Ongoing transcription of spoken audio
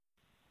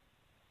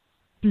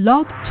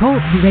Blog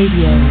Talk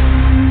Radio.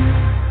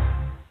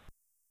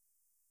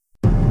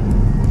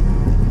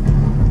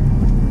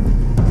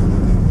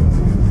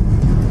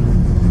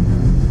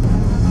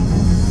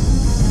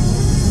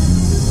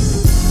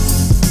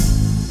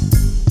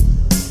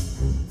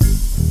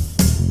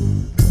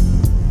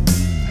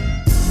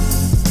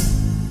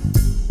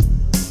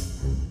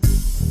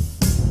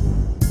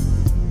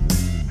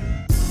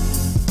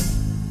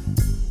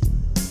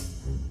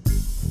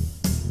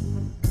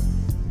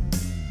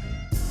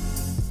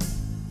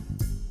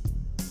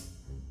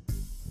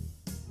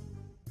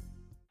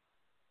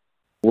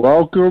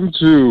 Welcome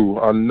to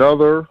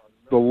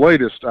the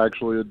latest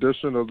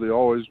edition of the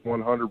Always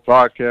 100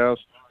 podcast,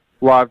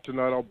 live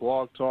tonight on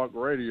Blog Talk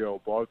Radio,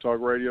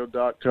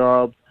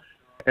 blogtalkradio.com,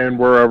 and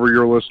wherever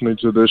you're listening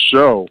to this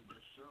show.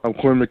 I'm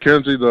Quinn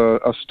McKenzie, the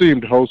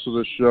esteemed host of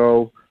the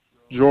show,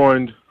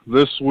 joined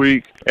this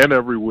week and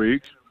every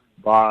week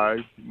by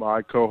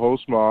my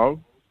co-host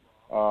Mom,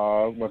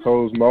 my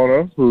co-host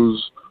Mona,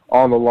 who's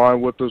on the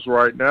line with us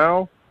right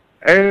now,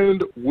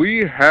 and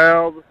we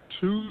have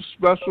two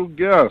special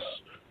guests.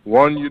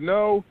 One you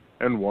know,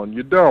 and one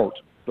you don't.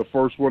 The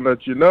first one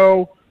that you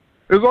know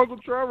is Uncle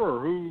Trevor,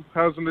 who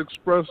hasn't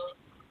expressed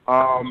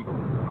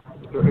right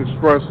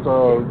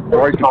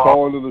to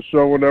call into the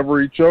show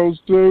whenever he chose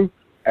to,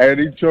 and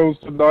he chose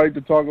tonight to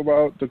call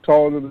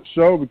into the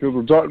show because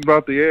we're talking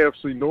about the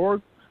AFC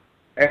North,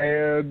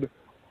 and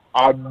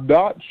I'm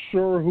not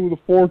sure who the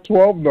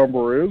 412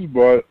 number is,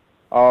 but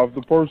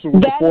the person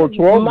with the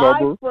 412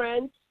 number. My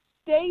friend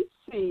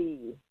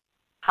Stacy.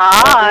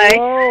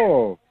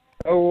 Hi.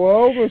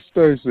 Hello, Miss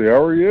Stacy.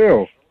 How are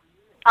you?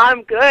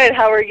 I'm good.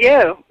 How are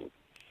you?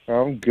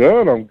 I'm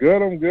good.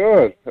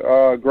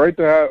 Great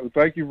to have.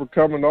 Thank you for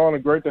coming on,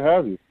 and great to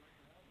have you.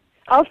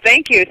 Oh,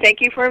 thank you.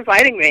 Thank you for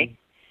inviting me.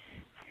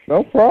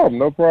 No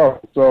problem.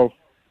 So,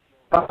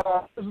 here's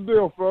the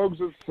deal, folks.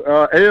 It's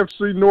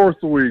AFC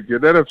North week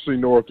and NFC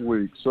North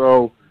week.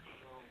 So,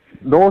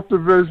 North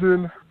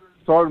Division,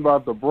 talking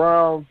about the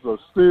Browns, the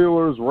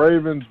Steelers,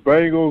 Ravens,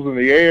 Bengals, and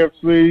the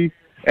AFC.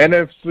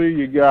 NFC,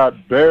 you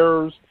got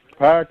Bears,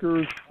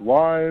 Packers,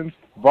 Lions,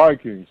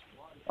 Vikings.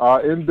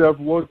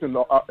 In-depth look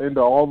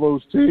into all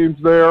those teams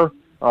there.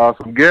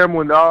 Some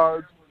gambling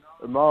odds.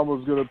 And Mom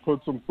was going to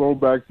put some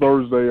Throwback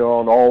Thursday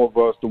on all of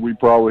us that we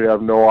probably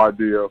have no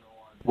idea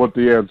what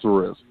the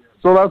answer is.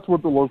 So that's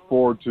what to look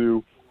forward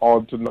to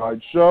on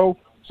tonight's show.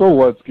 So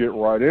let's get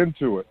right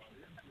into it.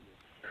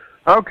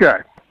 Okay.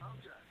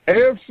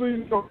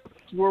 AFC North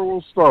is where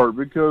we'll start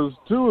because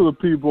two of the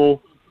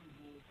people,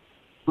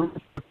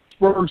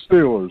 Pittsburgh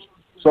Steelers.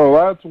 So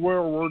that's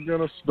where we're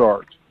going to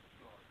start.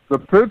 The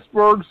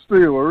Pittsburgh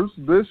Steelers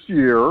this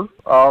year,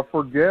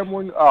 for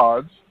gambling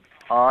odds,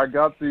 I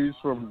got these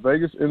from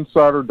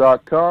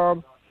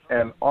VegasInsider.com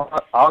and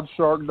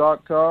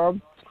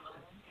Oddshark.com.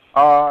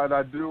 And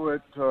I do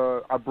it,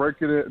 I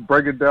break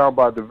it down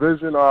by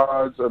division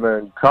odds and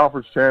then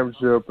conference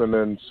championship and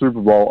then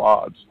Super Bowl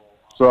odds.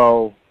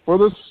 So for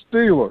the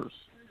Steelers,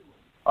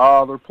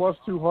 they're plus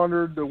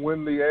 200 to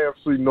win the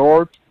AFC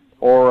North.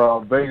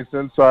 Or Vegas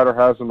Insider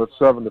has them at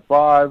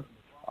 7-5.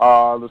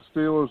 The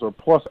Steelers are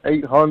plus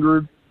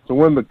 800 to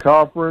win the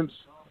conference.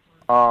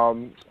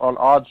 On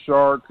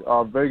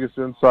Oddshark, Vegas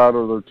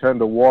Insider, they're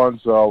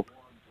 10-1. So,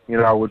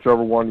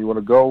 whichever one you want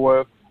to go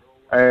with.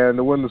 And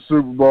to win the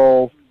Super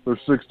Bowl, they're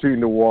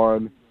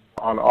 16-1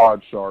 on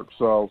Oddshark.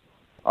 So,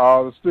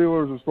 the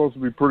Steelers are supposed to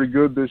be pretty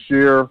good this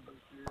year.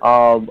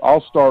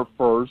 I'll start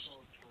first.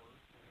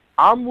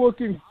 I'm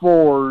looking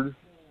forward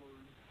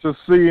to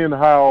seeing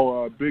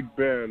how Big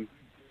Ben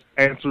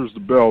answers the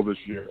bell this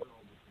year.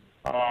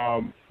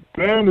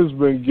 Ben has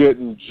been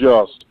getting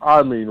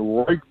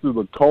raked through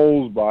the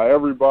coals by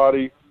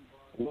everybody,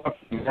 left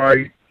and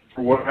right,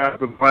 for what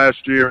happened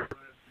last year.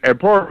 And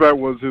part of that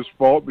was his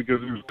fault because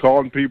he was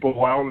calling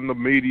people out in the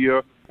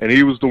media, and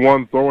he was the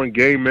one throwing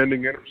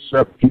game-ending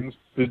interceptions,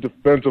 his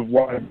defensive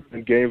line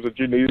in games that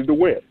you needed to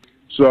win.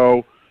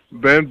 So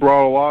Ben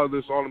brought a lot of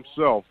this on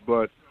himself.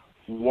 But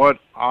what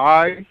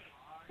I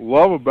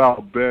love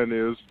about Ben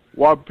is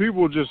while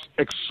people just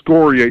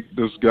excoriate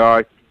this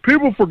guy,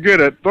 people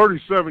forget at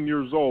 37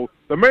 years old,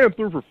 the man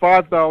threw for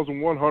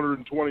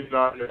 5,129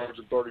 yards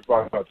and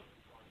 35 touchdowns.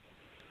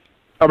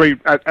 I mean,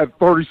 at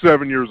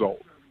 37 years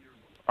old.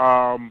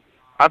 I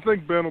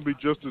think Ben will be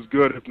just as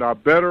good, if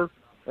not better.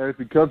 And if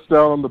he cuts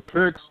down on the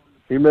picks,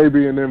 he may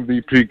be an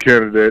MVP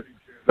candidate.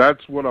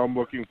 That's what I'm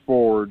looking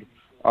forward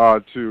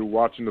to,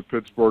 watching the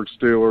Pittsburgh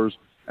Steelers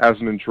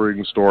as an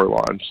intriguing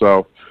storyline.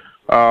 So,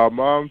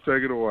 Mom,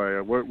 take it away.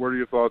 What are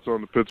your thoughts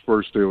on the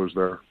Pittsburgh Steelers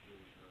there?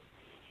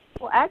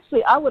 Well,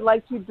 actually, I would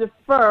like to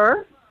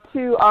defer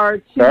to our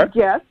two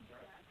guests.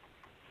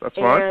 That's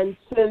fine. And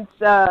since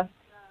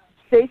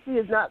Stacy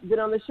has not been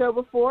on the show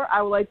before,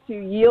 I would like to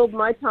yield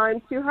my time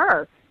to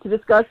her to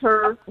discuss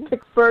her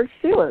Pittsburgh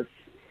Steelers.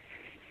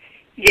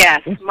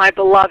 Yes, my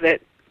beloved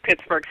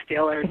Pittsburgh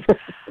Steelers.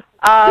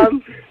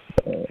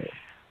 The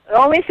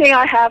only thing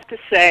I have to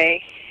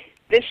say,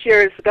 this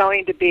year is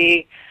going to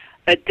be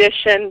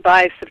addition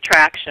by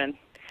subtraction.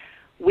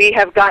 we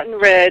have gotten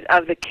rid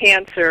of the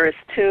cancerous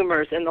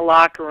tumors in the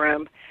locker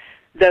room,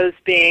 those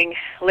being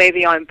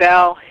Le'Veon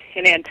Bell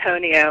and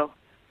Antonio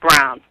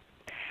Brown.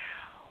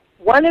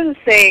 One of the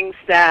things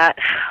that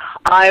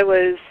I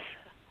was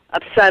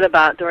upset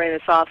about during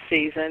this off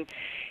season,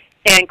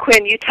 and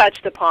Quinn, you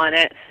touched upon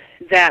it,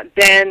 that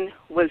Ben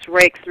was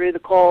raked through the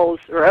coals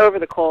or over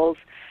the coals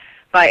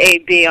by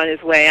AB on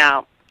his way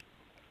out.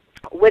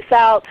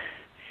 Without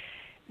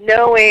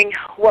knowing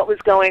what was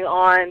going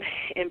on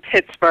in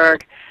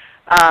Pittsburgh,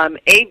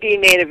 AB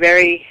made a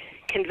very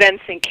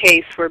convincing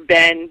case for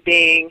Ben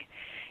being,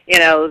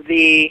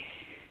 the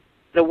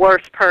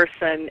worst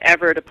person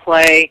ever to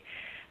play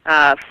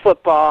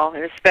football,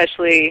 and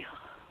especially,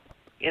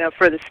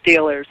 for the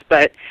Steelers.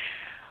 But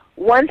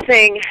one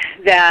thing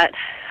that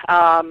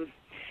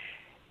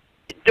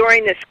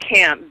during this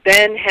camp,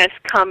 Ben has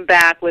come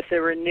back with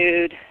a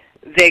renewed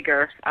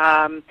vigor.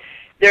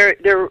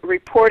 They're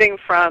reporting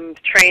from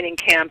training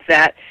camp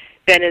that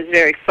Ben is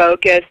very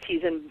focused,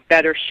 he's in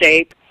better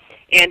shape,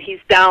 and he's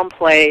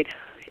downplayed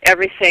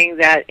everything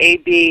that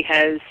AB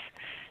has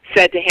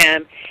said to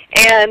him,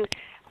 and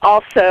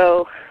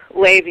also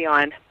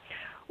Le'Veon.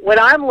 What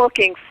I'm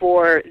looking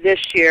for this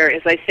year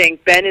is I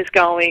think Ben is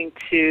going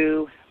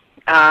to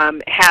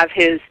have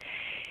his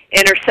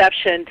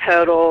interception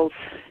totals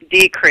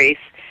decrease,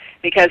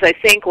 because I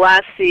think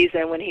last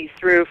season when he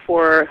threw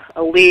for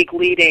a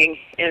league-leading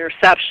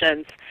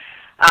interceptions,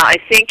 I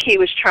think he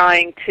was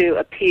trying to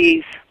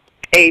appease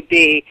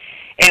AB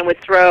and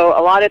would throw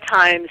a lot of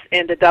times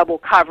into double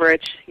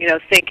coverage,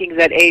 thinking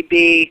that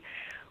AB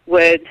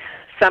would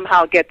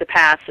somehow get the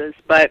passes.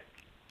 But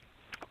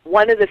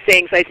one of the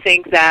things I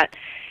think that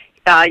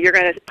you're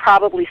going to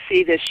probably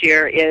see this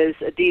year is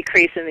a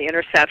decrease in the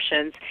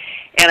interceptions,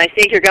 and I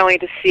think you're going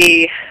to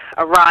see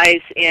a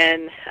rise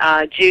in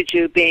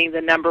Juju being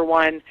the number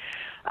one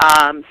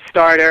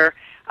starter.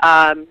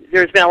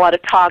 There's been a lot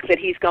of talk that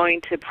he's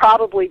going to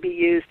probably be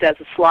used as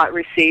a slot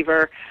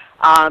receiver.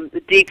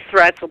 The deep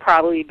threats will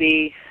probably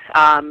be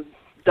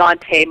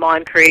Dante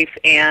Moncrief,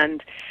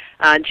 and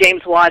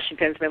James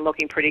Washington's been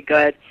looking pretty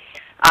good.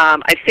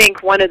 I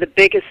think one of the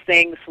biggest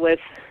things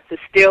with the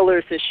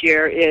Steelers this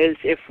year is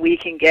if we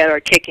can get our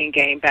kicking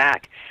game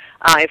back.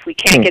 If we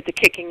can't get the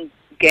kicking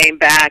game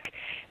back,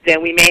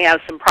 then we may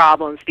have some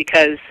problems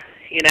because,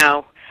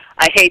 I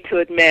hate to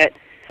admit,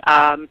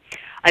 I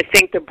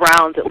think the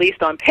Browns, at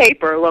least on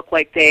paper, look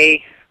like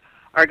they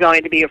are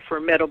going to be a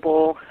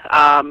formidable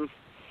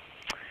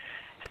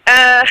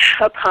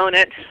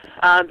opponent.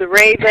 The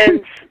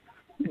Ravens,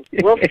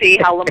 we'll see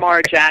how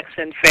Lamar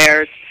Jackson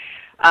fares.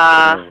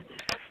 The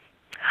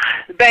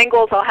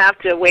Bengals, I'll have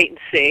to wait and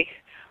see.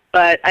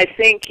 But I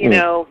think,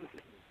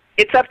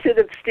 it's up to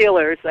the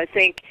Steelers. I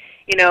think,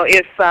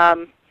 if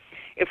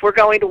we're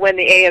going to win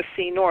the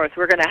AFC North,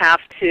 we're going to have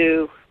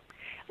to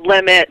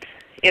limit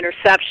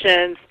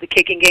interceptions. The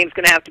kicking game's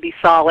going to have to be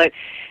solid,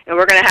 and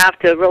we're going to have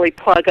to really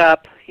plug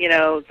up,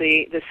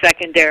 the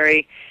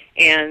secondary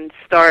and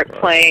start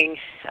playing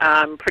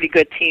pretty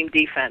good team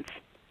defense.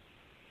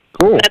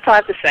 Cool. That's all I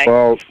have to say.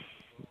 Well,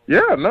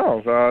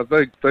 I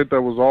think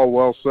that was all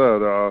well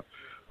said.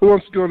 Who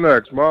wants to go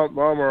next? Mom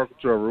or Uncle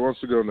Trevor? Who wants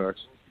to go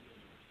next?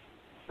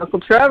 Uncle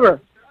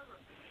Trevor.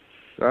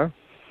 Huh?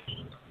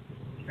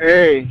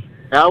 Hey,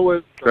 that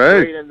was a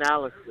great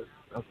analysis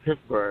of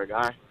Pittsburgh.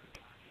 I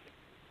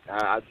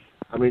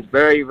mean,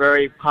 very,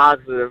 very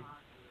positive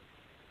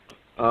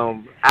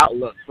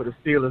outlook for the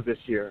Steelers this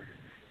year.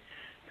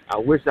 I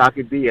wish I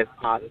could be as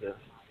positive.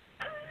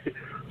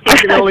 I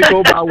can only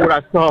go by what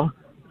I saw.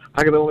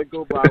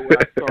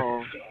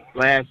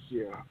 Last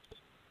year.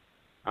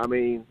 I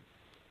mean,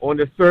 on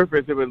the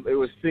surface, it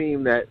would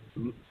seem that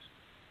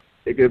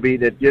it could be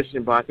an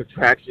addition by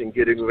subtraction,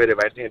 getting rid of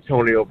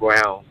Antonio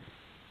Brown.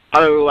 I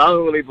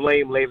don't really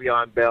blame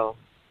Le'Veon Bell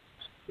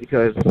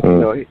because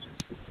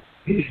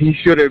he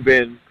should have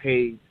been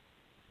paid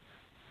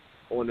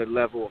on the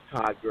level of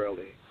Todd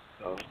Gurley.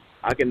 So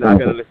I can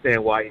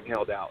understand why he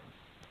held out.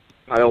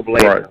 I don't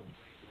blame him.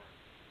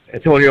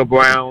 Antonio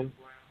Brown,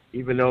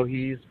 even though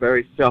he's a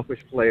very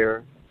selfish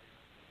player,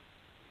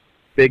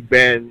 Big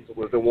Ben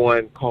was the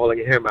one calling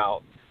him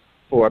out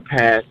for a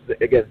pass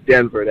against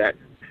Denver that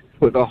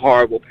was a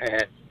horrible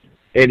pass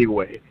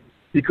anyway.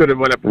 He could have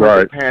run a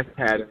perfect pass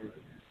pattern,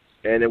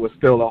 and it was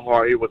still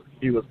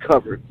he was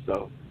covered.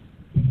 So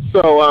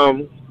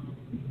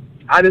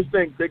I just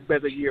think Big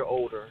Ben's a year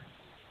older.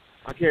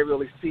 I can't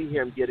really see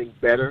him getting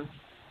better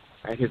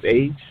at his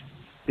age,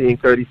 being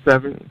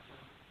 37.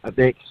 I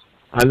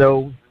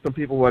know some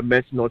people were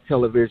mentioning on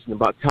television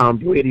about Tom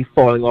Brady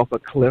falling off a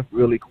cliff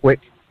really quick.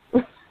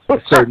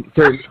 certain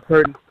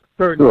ESPN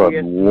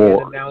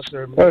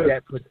announcer made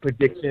that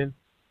prediction.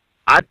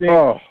 I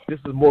think this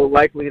is more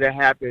likely to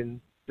happen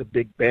to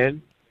Big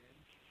Ben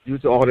due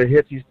to all the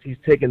hits he's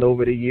taken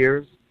over the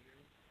years.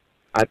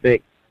 I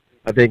think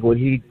when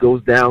he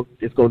goes down,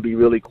 it's going to be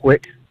really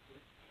quick.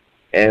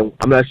 And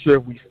I'm not sure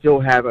if we still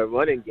have a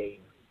running game.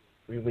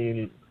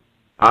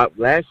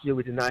 Last year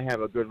we did not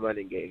have a good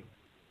running game.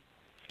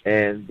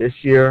 And this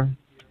year,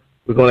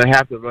 we're going to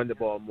have to run the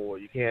ball more.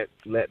 You can't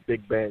let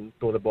Big Ben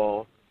throw the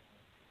ball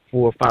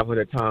 400 or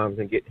 500 times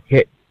and get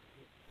hit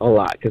a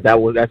lot, because that's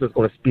what's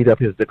going to speed up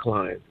his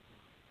decline,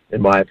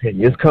 in my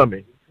opinion. It's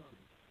coming.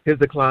 His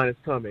decline is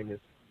coming.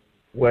 It's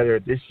whether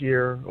this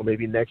year or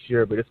maybe next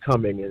year, but it's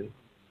coming, and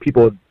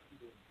people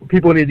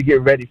need to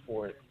get ready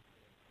for it.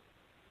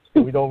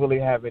 And we don't really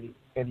have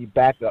any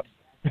backups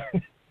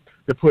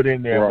to put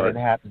in there when it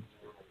happens.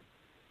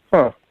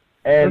 Huh.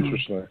 And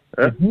interesting.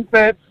 The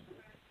defense,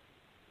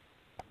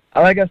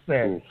 like I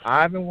said,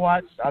 I haven't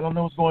watched. I don't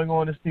know what's going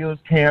on in the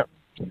Steelers camp.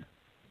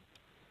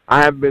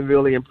 I haven't been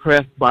really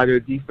impressed by their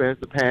defense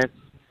the past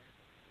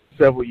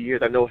several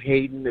years. I know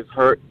Hayden is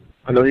hurt.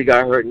 I know he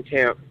got hurt in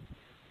camp.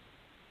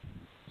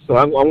 So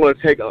I'm going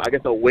to take,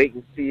 a wait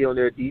and see on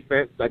their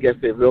defense. I guess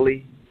they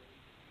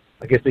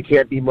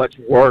can't be much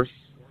worse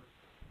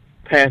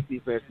pass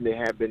defense than they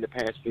have been the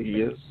past few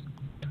years.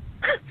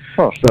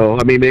 Huh. So,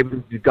 maybe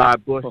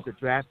God Bush, the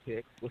draft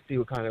pick, we'll see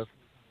what kind of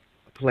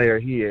player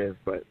he is.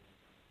 But,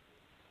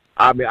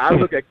 I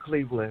look at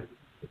Cleveland.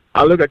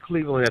 I look at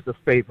Cleveland as the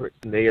favorites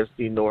in the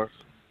AFC North.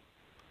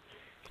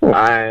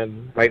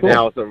 And right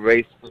now it's a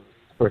race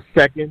for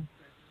second.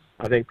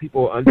 I think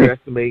people are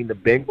underestimating the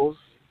Bengals.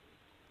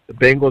 The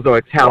Bengals are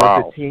a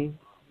talented team.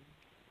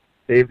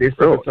 They've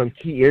suffered some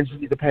key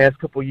injuries the past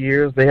couple of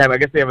years. I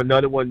guess they have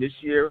another one this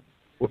year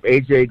with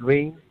A.J.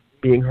 Green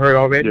being hurt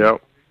already.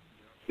 Yep,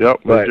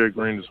 A.J.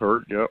 Green is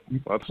hurt. Yep,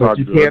 that's not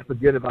good. You can't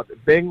forget about the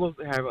Bengals.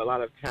 Have a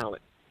lot of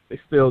talent. They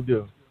still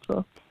do.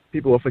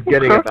 People are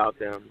forgetting about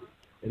them,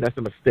 and that's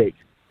a mistake.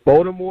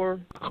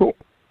 Baltimore's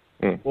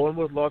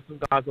lost some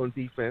guys on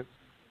defense,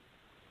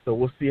 so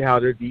we'll see how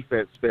their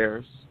defense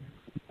fares.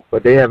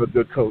 But they have a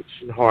good coach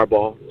in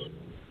Harbaugh.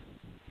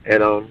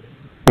 And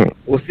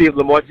we'll see if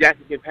Lamar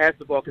Jackson can pass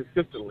the ball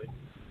consistently.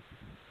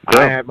 Yeah.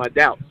 I have my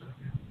doubts.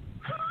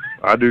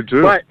 I do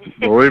too. But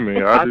believe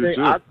me, I do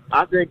too.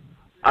 I think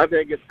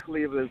it's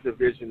Cleveland's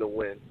division to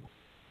win.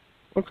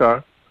 Okay.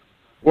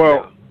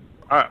 Well,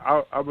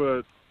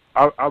 yeah.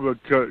 I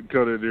would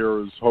cut it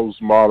here as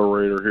host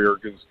moderator here,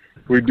 because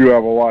we do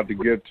have a lot to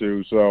get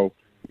to. So,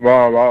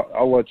 Mom,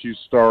 I'll let you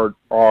start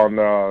on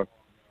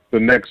the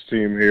next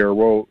team here.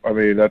 Well, at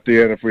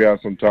the end, if we have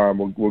some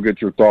time, we'll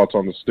get your thoughts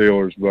on the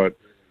Steelers. But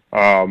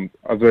I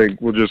think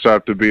we'll just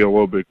have to be a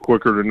little bit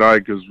quicker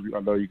tonight, because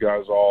I know you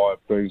guys all have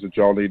things that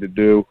y'all need to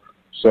do.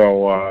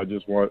 So I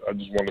just want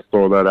to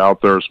throw that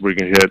out there so we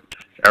can hit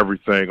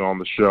everything on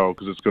the show,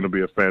 because it's going to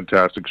be a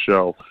fantastic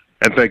show.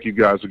 And thank you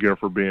guys again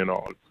for being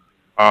on.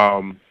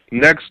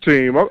 Next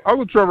team, I'll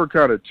let Trevor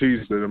kind of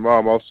tease it, and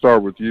Mom, I'll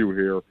start with you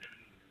here.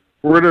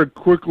 We're going to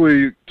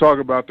quickly talk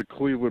about the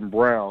Cleveland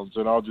Browns,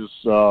 and I'll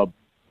just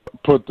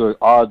put the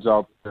odds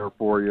out there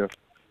for you.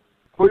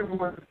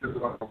 Cleveland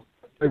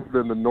is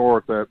in the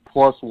North at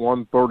plus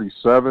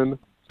 137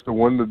 to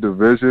win the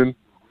division.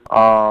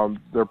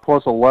 They're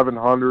plus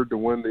 1,100 to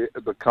win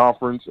the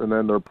conference, and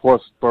then they're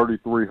plus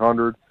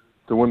 3,300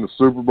 to win the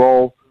Super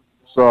Bowl.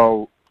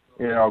 So,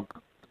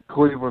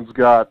 Cleveland's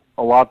got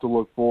a lot to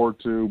look forward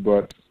to.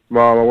 But,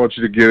 Mom, I want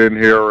you to get in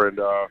here and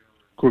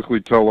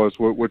quickly tell us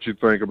what you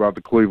think about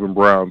the Cleveland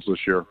Browns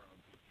this year.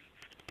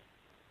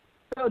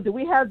 So do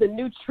we have the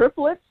new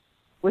triplets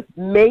with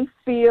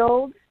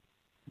Mayfield,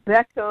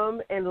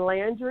 Beckham, and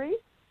Landry?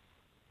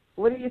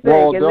 What do you think?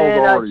 Well, and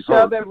then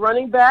Chubb at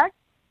running back?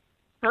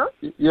 Huh?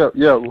 Yeah.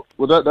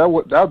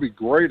 Well, that'd be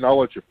great, and I'll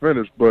let you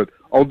finish. But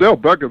Odell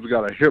Beckham's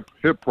got a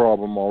hip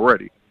problem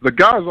already. The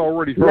guy's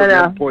already hurt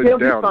and played He'll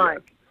down be fine.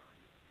 yet.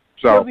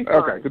 So, He'll be fine.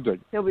 Okay, continue.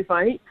 He'll be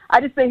fine.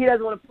 I just think he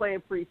doesn't want to play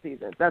in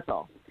preseason. That's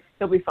all.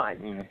 He'll be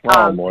fine. But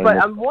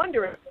I'm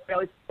wondering,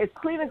 is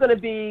Cleveland going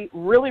to be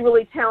really,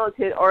 really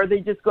talented, or are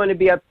they just going to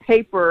be a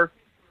paper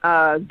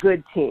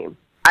good team?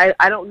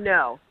 I don't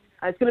know.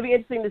 It's going to be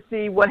interesting to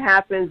see what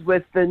happens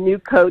with the new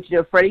coach,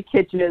 Freddie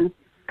Kitchens,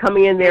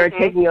 coming in there and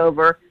taking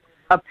over.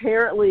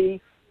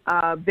 Apparently,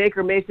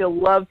 Baker Mayfield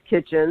loves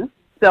Kitchens,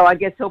 so I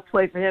guess he'll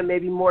play for him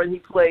maybe more than he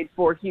played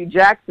for Hugh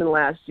Jackson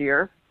last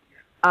year.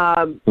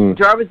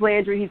 Jarvis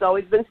Landry, he's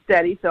always been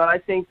steady, so I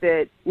think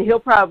that he'll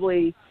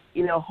probably,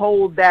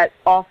 hold that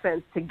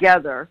offense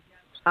together.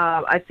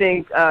 I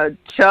think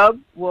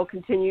Chubb will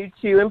continue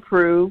to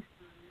improve.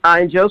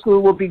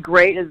 Njoku will be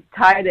great as a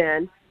tight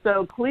end.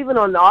 So Cleveland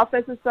on the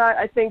offensive side,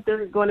 I think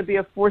they're going to be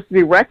a force to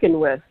be reckoned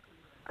with.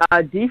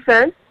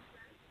 Defense,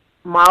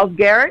 Myles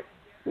Garrett,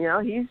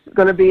 he's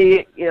going to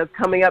be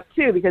coming up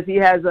too, because he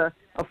has a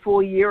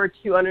full year or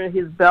two under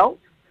his belt.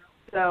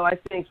 So I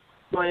think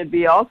he's going to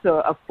be also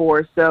a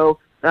force. So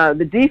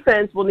the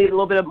defense will need a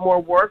little bit more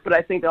work, but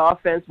I think the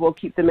offense will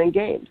keep them in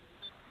games.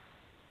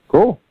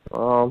 Cool.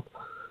 All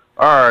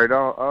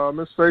right,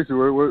 Miss Stacy,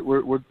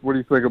 what do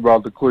you think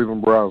about the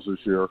Cleveland Browns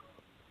this year?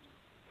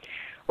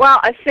 Well,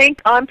 I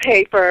think on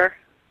paper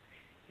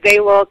they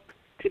look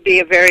to be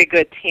a very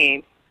good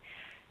team.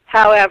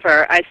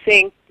 However, I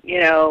think,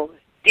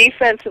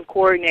 defensive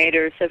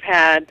coordinators have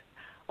had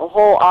a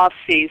whole off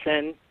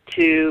season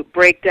to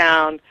break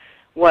down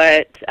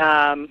what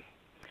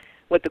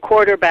the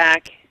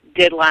quarterback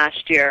did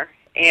last year.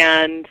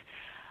 And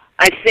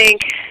I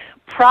think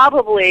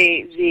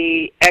probably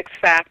the X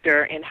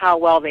factor in how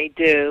well they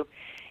do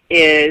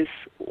is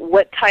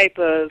what type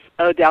of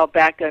Odell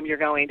Beckham you're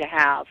going to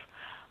have.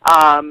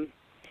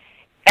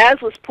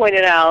 As was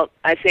pointed out,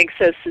 I think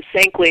so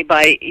succinctly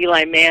by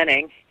Eli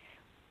Manning,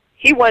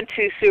 he won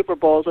 2 Super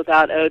Bowls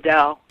without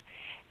Odell.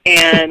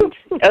 And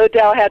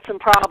Odell had some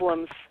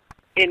problems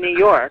in New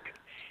York.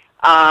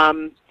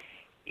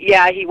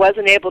 Yeah, he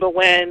wasn't able to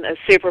win a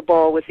Super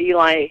Bowl with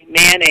Eli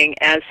Manning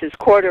as his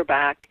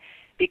quarterback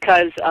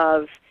because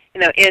of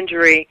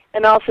injury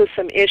and also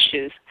some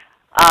issues.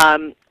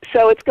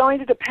 So it's going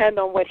to depend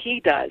on what he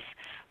does.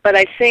 But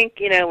I think,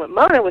 what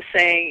Mona was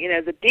saying,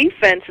 the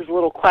defense is a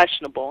little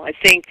questionable. I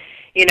think,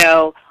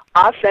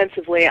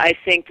 offensively, I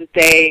think that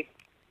they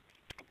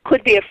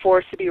could be a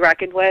force to be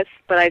reckoned with,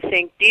 but I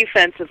think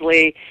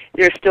defensively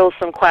there's still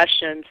some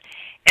questions.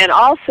 And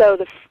also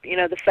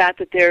the fact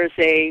that there's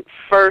a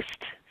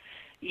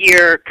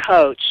first-year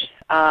coach.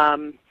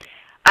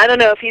 I don't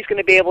know if he's going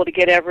to be able to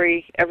get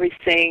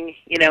everything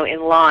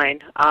in line.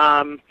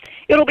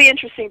 It'll be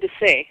interesting to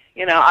see.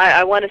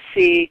 I want to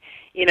see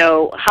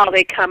how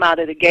they come out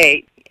of the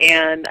gate,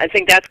 and I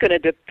think that's going to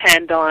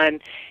depend on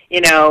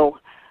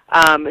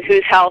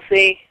who's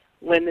healthy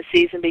when the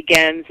season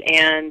begins,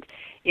 and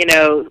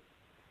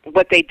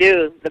what they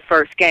do the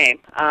first game.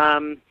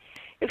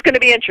 It's going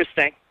to be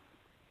interesting.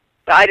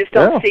 But I just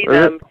don't see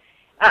them.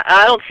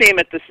 I don't see them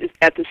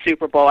at the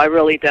Super Bowl. I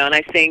really don't.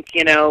 I think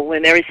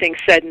when everything's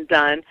said and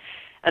done,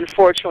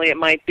 unfortunately, it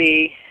might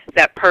be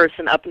that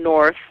person up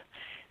north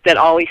that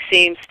always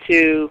seems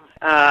to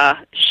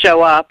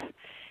show up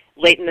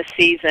late in the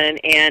season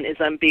and is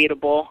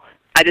unbeatable.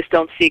 I just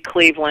don't see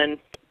Cleveland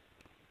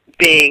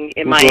being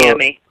in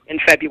Miami in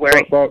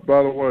February. By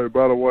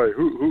the way,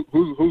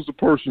 who's the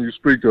person you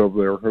speak of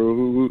there?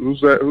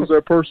 Who's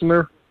that person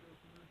there?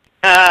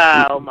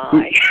 Oh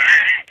my!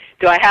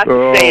 Do I have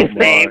to say his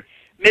name?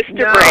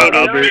 Mr.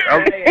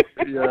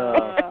 Brady.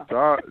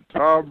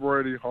 Tom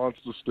Brady haunts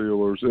the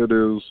Steelers. It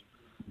is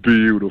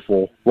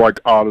beautiful. Like,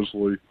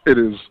 honestly, it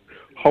is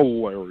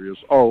hilarious.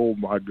 Oh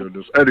my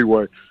goodness.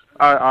 Anyway,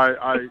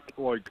 I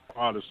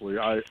honestly,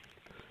 I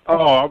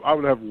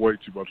would have way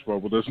too much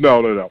fun with this.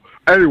 No.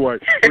 Anyway,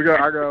 I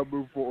gotta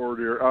move forward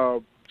here.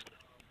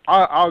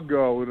 I'll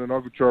go, and then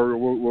Uncle Charlie,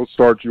 we'll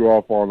start you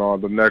off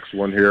on the next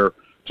one here.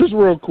 Just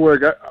real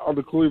quick on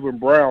the Cleveland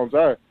Browns.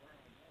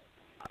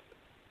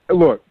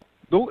 Look.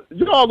 The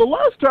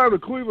last time the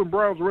Cleveland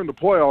Browns were in the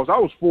playoffs, I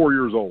was 4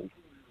 years old.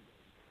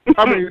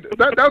 I mean,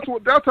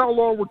 that's how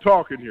long we're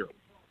talking here.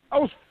 I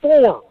was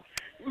 4.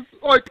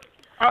 It's like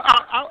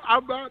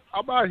I'm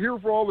not here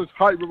for all this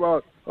hype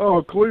about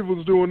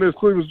Cleveland's doing this,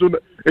 Cleveland's doing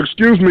that.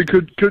 Excuse me,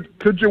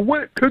 could you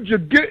win? Could you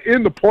get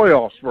in the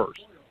playoffs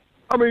first?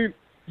 I mean,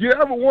 you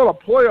haven't won a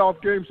playoff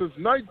game since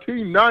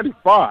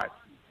 1995.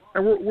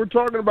 And we're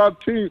talking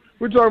about this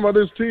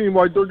team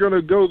like they're going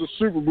to go to the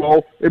Super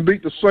Bowl and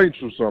beat the Saints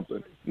or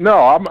something. No,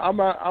 I'm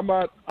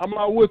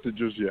not with it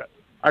just yet.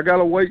 I got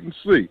to wait and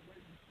see.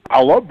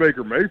 I love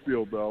Baker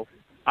Mayfield though.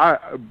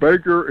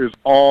 Baker is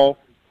all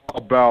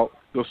about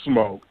the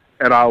smoke,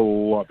 and I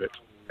love it.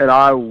 And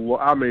I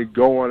mean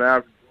going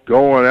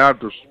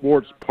after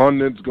sports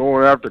pundits,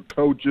 going after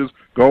coaches,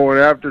 going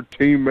after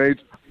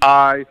teammates.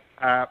 I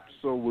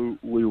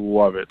absolutely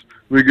love it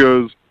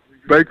because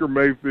Baker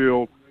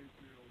Mayfield,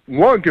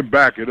 one, can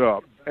back it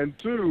up, and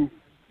two,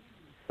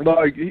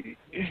 like,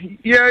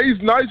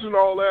 he's nice and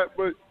all that,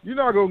 but you're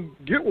not going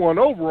to get one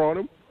over on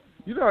him.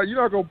 You're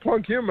not going to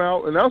punk him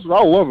out, and that's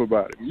what I love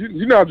about him.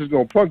 You're not just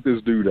going to punk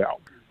this dude out.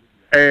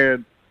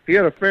 And he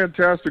had a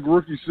fantastic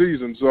rookie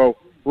season, so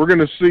we're going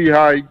to see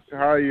how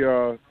he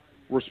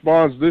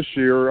responds this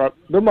year.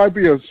 There might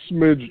be a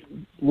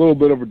little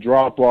bit of a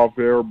drop-off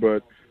there,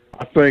 but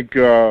I think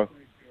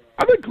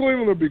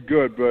Cleveland will be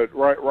good, but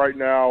right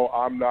now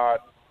I'm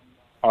not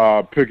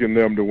picking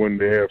them to win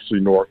the AFC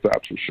North,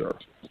 that's for sure.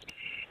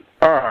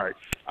 All right.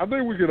 I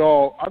think we're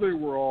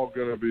all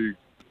going to be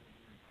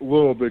a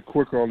little bit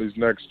quicker on these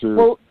next two.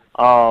 Well,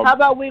 how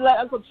about we let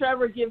Uncle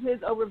Trevor give his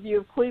overview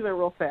of Cleveland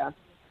real fast?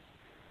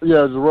 Yeah,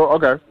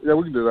 okay. Yeah,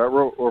 we can do that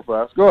real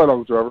fast. Go ahead,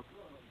 Uncle Trevor.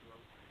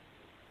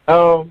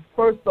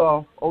 First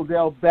off,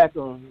 Odell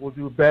Beckham will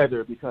do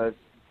better because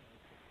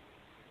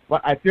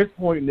at this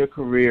point in their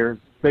careers,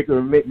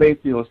 Baker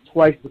Mayfield is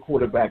twice the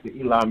quarterback that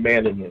Eli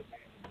Manning is.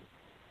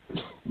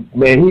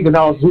 Man, he can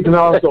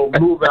also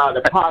move out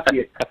of the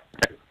pocket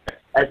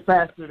at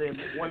faster than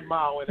 1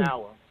 mile an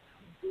hour.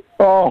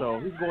 Oh. So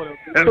he's going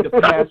to make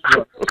the pass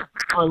rush,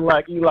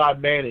 unlike Eli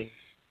Manning.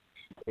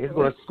 He's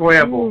going to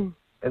scramble,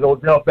 and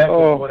Odell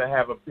Beckham is going to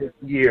have a big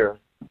year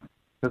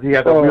because he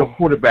has a real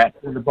quarterback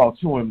in the ball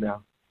to him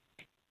now.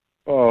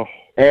 Oh,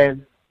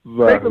 and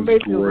that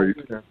is great.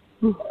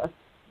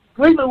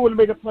 Cleveland would have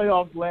made the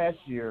playoffs last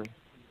year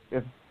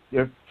if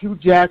Hugh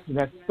Jackson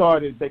had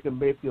started Baker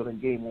Mayfield in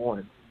Game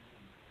 1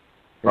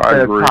 instead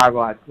of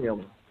Tyrod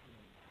Taylor.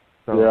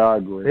 So yeah, I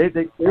agree.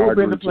 They would have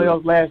been in the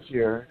playoffs last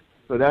year,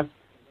 so that's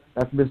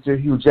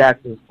Mr. Hugh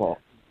Jackson's fault.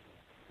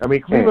 I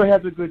mean, Cleveland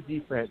has a good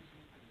defense,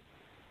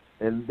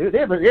 and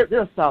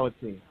they're a solid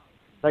team.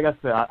 like I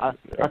said, I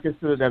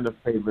consider them the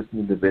favorites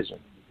in the division.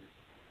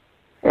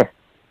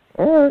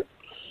 All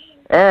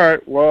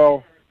right.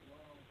 Well,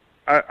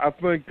 I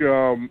think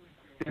you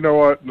know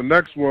what, the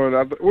next one,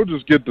 we'll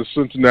just get the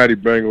Cincinnati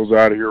Bengals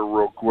out of here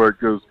real quick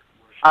because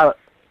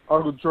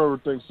Uncle Trevor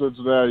thinks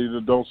Cincinnati.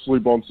 Don't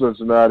sleep on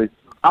Cincinnati.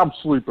 I'm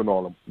sleeping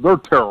on them. They're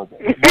terrible.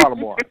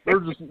 Bottom line,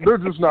 they're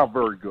just not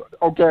very good.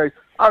 Okay,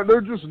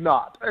 they're just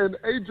not. And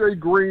AJ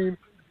Green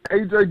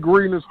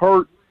is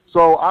hurt,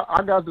 so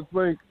I got to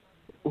think,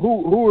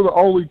 who are the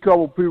only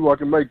couple people that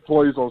can make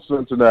plays on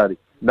Cincinnati?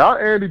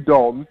 Not Andy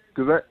Dalton,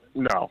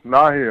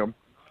 not him.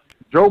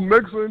 Joe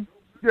Mixon,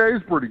 yeah,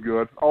 he's pretty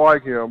good. I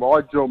like him. I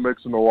like Joe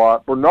Mixon a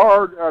lot.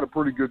 Bernard had a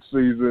pretty good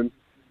season,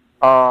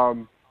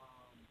 but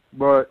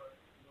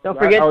don't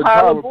forget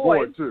Tyler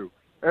Boyd too.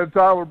 And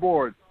Tyler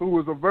Boyd, who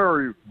was a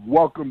very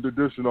welcomed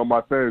addition on my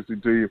fantasy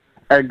team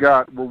and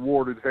got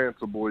rewarded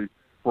handsomely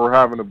for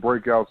having a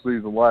breakout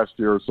season last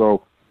year.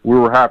 So we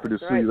were happy to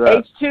see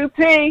that.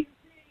 H2P.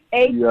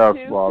 Yes,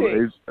 Bob.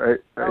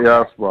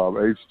 Yes, Bob.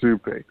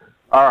 H2P.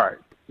 All right.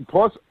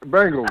 Plus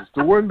Bengals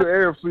to win the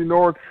AFC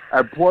North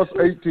at plus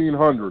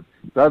 1,800.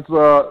 That's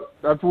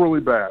really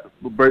bad.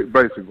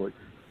 Basically,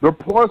 they're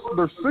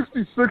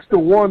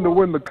 66-1 to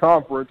win the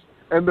conference,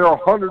 and they're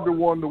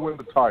 100-1 to win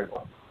the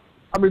title.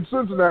 I mean,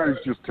 Cincinnati's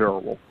just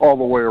terrible all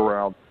the way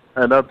around,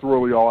 and that's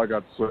really all I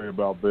got to say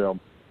about them.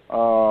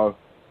 Who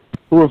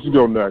wants to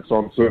go next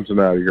on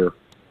Cincinnati here,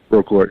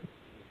 real quick?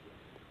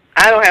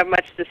 I don't have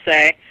much to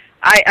say.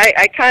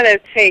 I kind of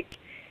take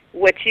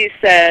what you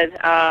said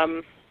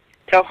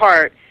to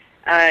heart.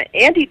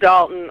 Andy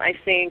Dalton, I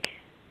think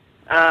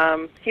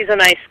he's a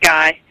nice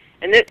guy,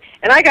 and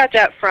I got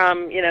that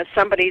from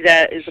somebody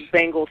that is a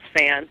Bengals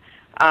fan.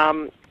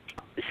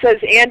 Says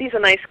Andy's a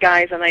nice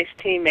guy, he's a nice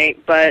teammate,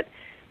 but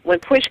when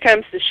push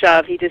comes to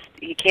shove, he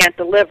can't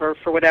deliver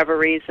for whatever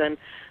reason.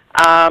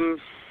 The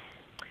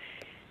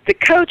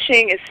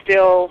coaching is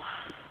still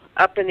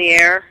up in the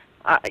air.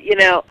 I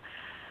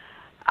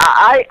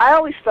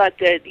always thought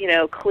that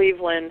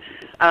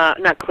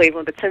not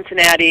Cleveland, but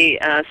Cincinnati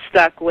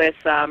stuck with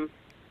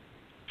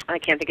I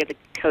can't think of the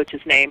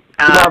coach's name.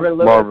 Marvin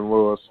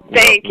Lewis.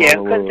 Thank you.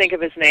 Couldn't think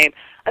of his name.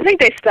 I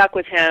think they stuck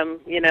with him,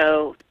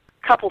 a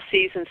couple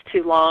seasons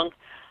too long.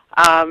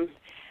 I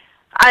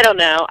don't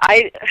know.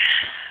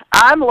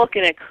 I'm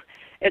looking at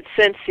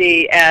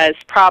Cincy as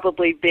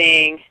probably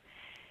being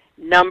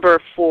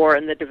number 4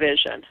 in the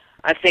division.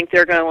 I think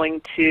they're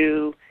going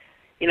to,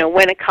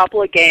 win a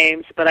couple of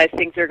games, but I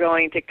think they're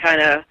going to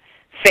kind of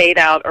fade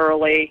out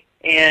early,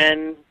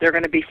 and they're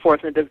going to be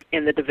 4th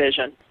in the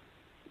division.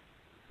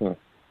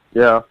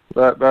 Yeah,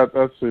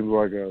 that seems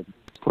like a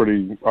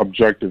pretty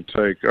objective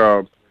take.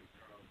 Well,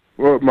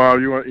 Ma,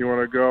 you want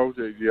to go?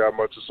 Do you have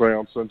much to say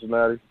on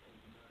Cincinnati?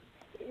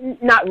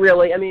 Not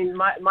really. I mean,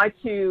 my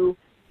two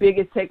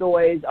biggest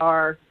takeaways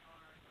are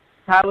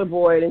Tyler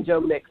Boyd and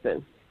Joe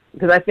Mixon,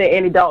 because I think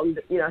Andy Dalton,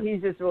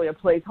 he's just really a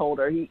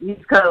placeholder.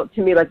 He's kind of,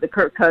 to me, like the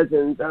Kirk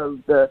Cousins of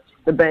the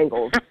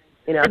Bengals.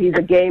 He's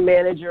a game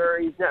manager.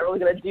 He's not really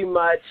going to do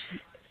much,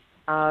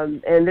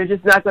 and they're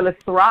just not going to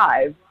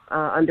thrive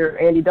under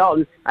Andy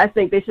Dalton. I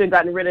think they should have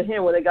gotten rid of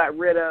him when they got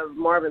rid of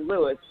Marvin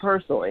Lewis,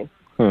 personally.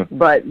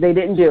 But they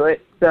didn't do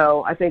it,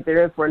 so I think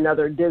they're in for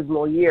another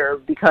dismal year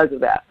because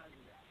of that.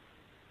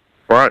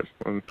 Right.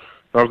 And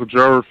Uncle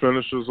Trevor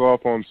finishes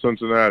off on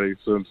Cincinnati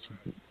since.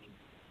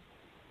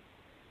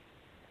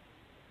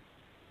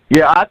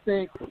 Yeah, I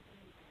think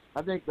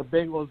the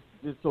Bengals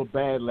did so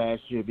bad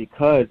last year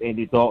because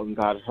Andy Dalton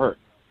got hurt,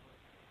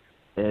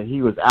 and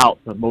he was out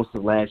for most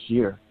of last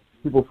year.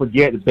 People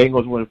forget the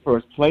Bengals were in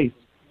first place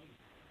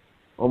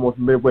almost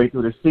midway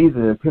through the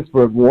season, and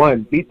Pittsburgh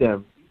beat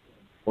them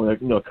on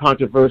a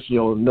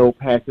controversial no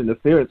pass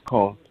interference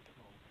call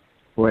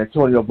for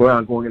Antonio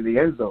Brown going in the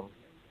end zone.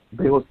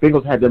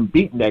 Bengals had them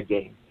beaten that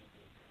game.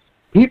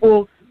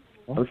 I'm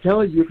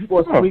telling you, people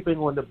are sleeping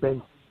on the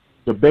Bengals.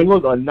 The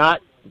Bengals are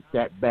not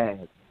that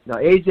bad. Now,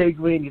 AJ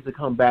Green needs to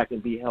come back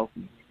and be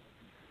healthy,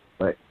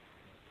 but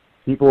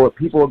people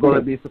are going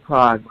to be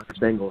surprised by the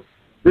Bengals.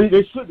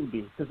 They shouldn't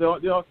be,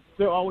 because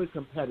they're always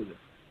competitive,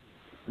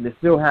 and they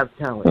still have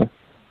talent.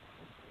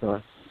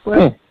 So,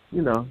 but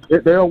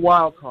they're a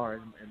wild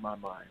card in my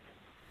mind.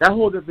 That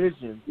whole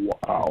division,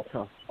 wow,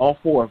 tough. All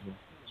 4 of them.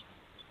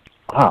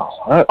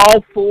 Wow.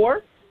 All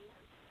 4?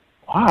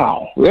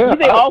 Wow. Yeah. You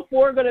think all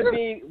 4 are going to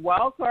be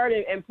wild card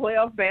and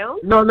playoff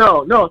bound?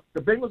 No.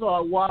 The Bengals are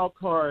a wild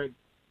card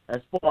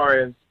as far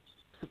as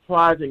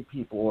surprising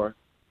people or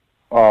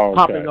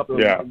popping up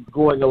and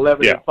going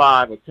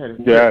 11-5 or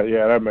 10-6.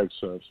 Yeah, that makes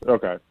sense.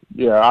 Okay.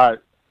 Yeah,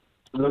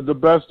 the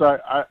best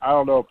I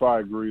don't know if I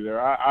agree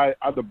there. I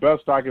the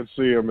best I can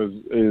see him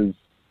is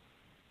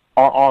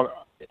on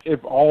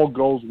if all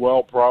goes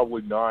well,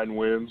 probably 9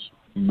 wins,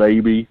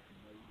 maybe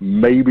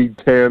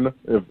 10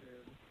 if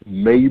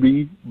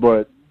maybe,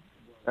 but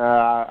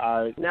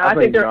I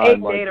think they're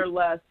 8 or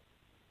less.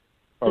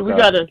 Okay. We do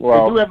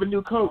have a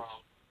new coach.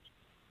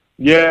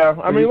 Yeah,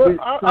 I mean,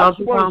 I just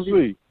want to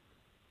see.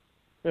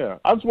 Yeah,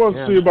 I just want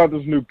to see about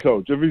this new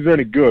coach, if he's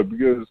any good,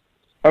 because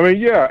I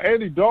mean, yeah,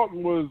 Andy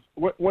Dalton was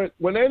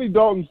when Andy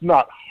Dalton's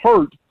not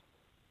hurt,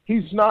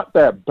 he's not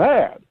that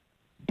bad.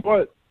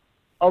 But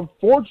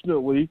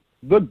unfortunately,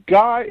 the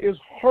guy is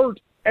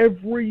hurt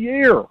every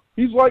year.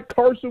 He's like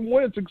Carson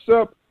Wentz,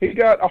 except he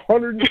got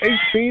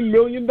 $118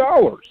 million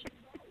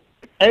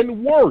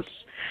and worse.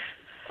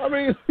 I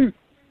mean,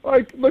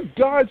 like, the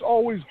guy's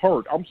always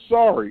hurt. I'm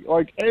sorry.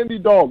 Like, Andy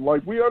Dalton,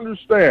 like, we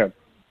understand.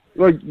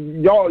 Like,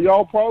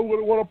 y'all probably would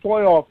have won a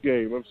playoff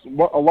game if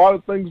a lot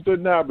of things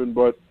didn't happen.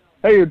 But,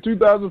 hey, in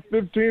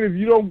 2015, if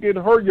you don't get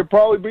hurt, you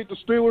probably beat the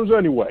Steelers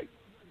anyway.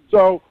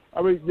 So,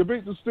 I mean, you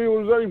beat the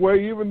Steelers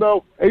anyway, even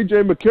though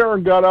A.J.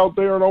 McCarron got out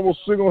there and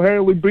almost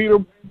single-handedly beat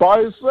them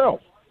by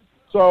himself.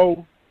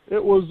 So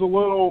it was a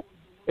little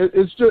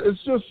it's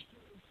just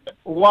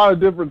a lot of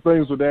different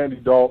things with Andy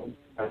Dalton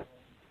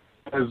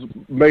has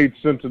made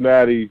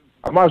Cincinnati.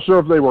 I'm not sure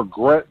if they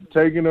regret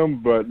taking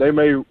him, but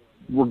they're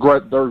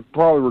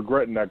probably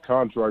regretting that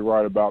contract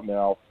right about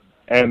now,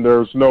 and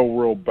there's no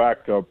real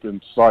backup in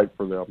sight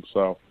for them.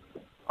 So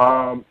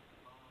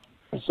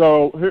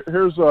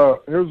here's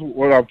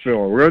what I'm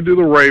feeling. We're going to do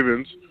the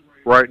Ravens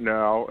right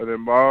now, and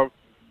then Bob,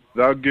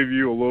 that'll give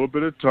you a little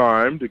bit of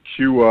time to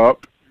queue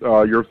up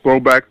your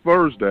Throwback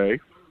Thursday.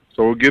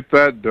 So we'll get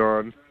that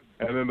done,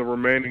 and then the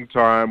remaining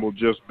time will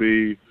just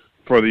be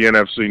for the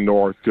NFC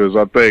North, because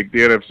I think the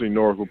NFC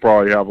North will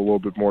probably have a little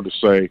bit more to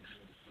say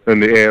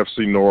than the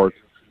AFC North,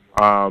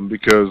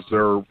 because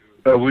there are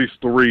at least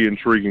 3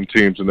 intriguing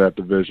teams in that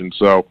division.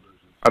 So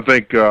I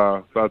think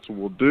that's what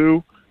we'll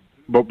do.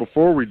 But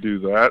before we do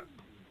that,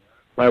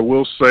 I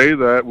will say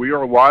that we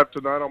are live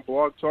tonight on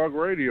Blog Talk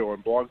Radio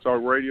and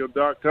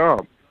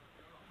blogtalkradio.com.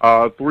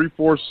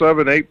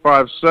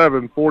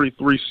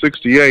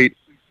 347-857-4368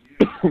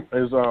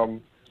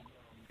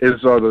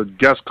 is the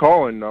guest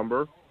calling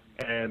number,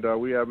 and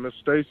we have Miss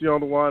Stacy on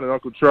the line and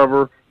Uncle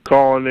Trevor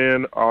calling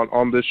in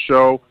on this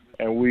show,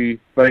 and we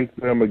thank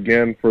them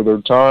again for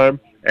their time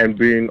and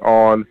being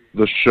on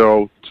the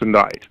show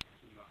tonight.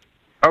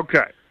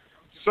 Okay,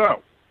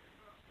 so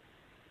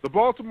the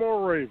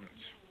Baltimore Ravens,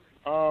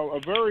 a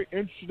very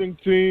interesting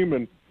team,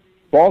 and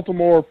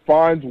Baltimore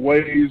finds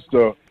ways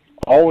to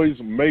always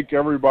make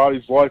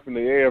everybody's life in the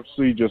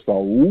AFC just a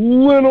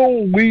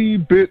little wee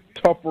bit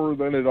tougher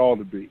than it ought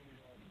to be.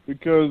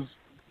 Because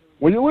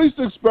when you least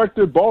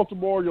expected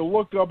Baltimore, you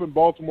look up and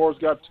Baltimore's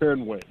got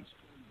 10 wins.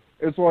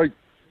 It's like,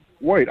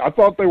 wait, I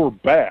thought they were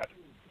bad.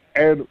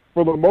 And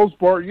for the most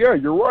part, yeah,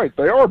 you're right,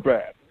 they are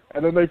bad.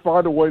 And then they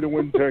find a way to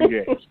win 10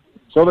 games.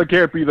 So they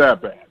can't be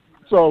that bad.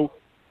 So,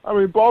 I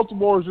mean,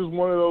 Baltimore is just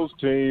one of those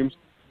teams.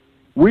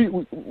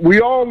 We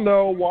all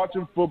know,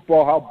 watching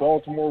football, how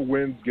Baltimore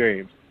wins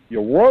games. They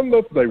run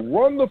the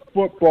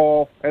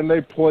football, and they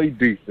play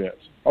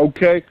defense.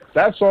 Okay?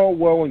 That's all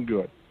well and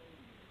good.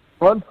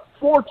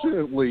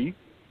 Unfortunately,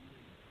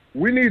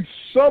 we need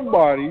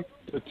somebody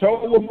to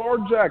tell Lamar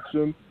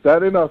Jackson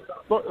that in a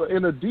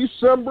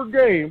December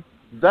game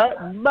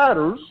that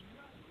matters.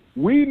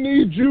 We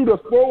need you to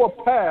throw a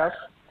pass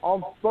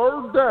on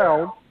 3rd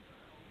down.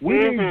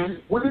 We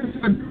need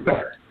to do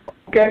that.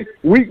 Okay?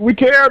 We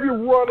can't have you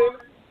running.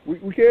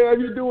 We can't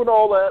have you doing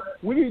all that.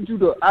 We need you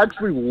to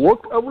actually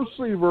look a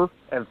receiver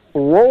and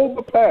throw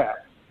the pass.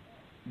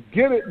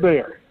 Get it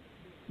there.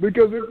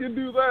 Because if you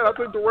do that, I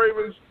think the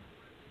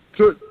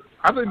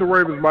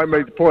Ravens might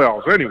make the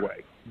playoffs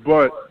anyway.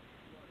 But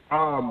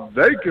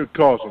they could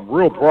cause some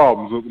real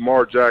problems if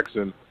Lamar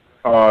Jackson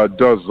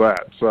does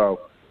that. So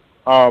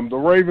the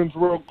Ravens,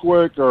 real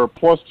quick, are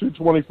plus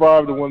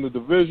 225 to win the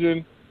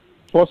division,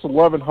 plus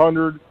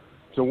 1,100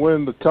 to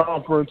win the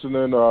conference, and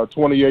then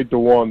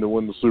 28-1 to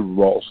win the Super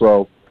Bowl.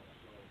 So,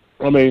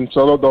 I mean,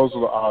 so those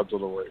are the odds of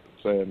the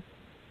Ravens. And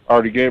I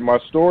already gave my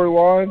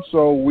storyline,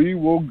 so we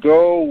will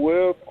go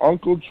with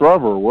Uncle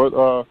Trevor. What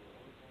are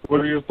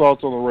your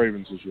thoughts on the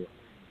Ravens this year?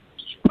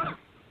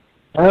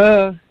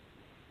 I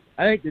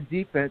think the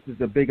defense is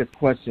the biggest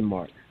question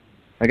mark.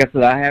 Like I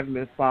said, I haven't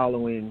been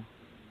following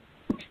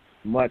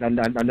much. I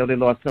know they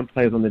lost some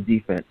players on the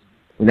defense,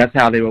 and that's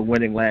how they were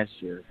winning last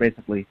year,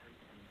 basically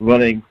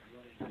running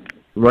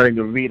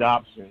the read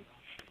option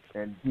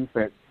and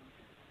defense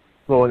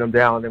slowing them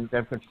down and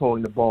then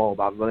controlling the ball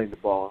by running the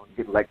ball,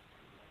 getting like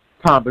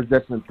time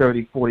possession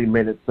 30, 40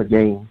 minutes a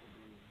game.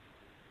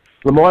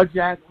 Lamar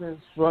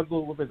Jackson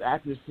struggled with his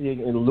accuracy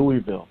in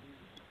Louisville,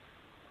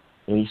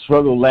 and he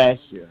struggled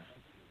last year.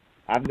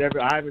 I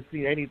haven't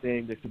seen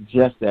anything that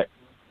suggests that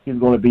he's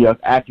going to be an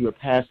accurate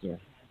passer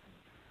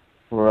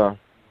for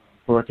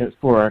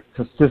a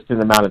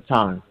consistent amount of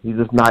time.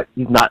 That's not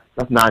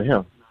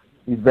him.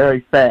 He's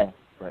very fast,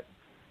 but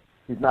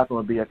he's not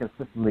going to be a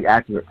consistently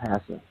accurate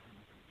passer.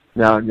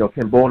 Now,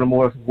 can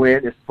Baltimore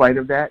win in spite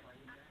of that?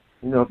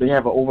 If they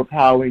have an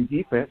overpowering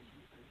defense,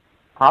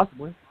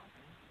 possibly.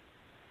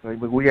 But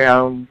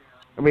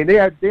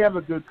they have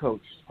a good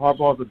coach.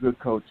 Harbaugh's a good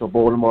coach, so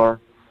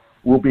Baltimore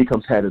will be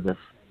competitive.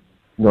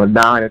 9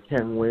 or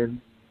 10 wins.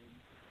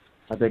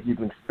 I think you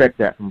can expect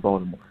that from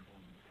Baltimore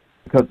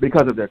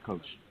because of their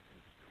coach.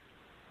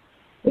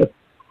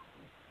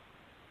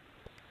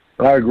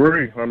 I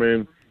agree. I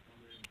mean,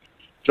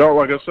 John,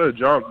 like I said,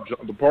 John,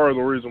 the part of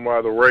the reason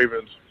why the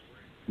Ravens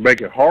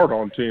make it hard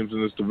on teams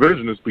in this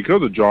division is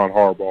because of John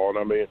Harbaugh. And,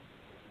 I mean,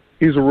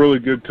 he's a really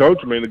good coach.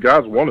 I mean, the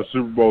guy's won a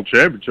Super Bowl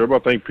championship. I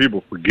think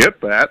people forget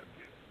that.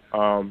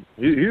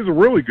 He's a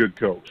really good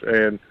coach.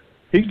 And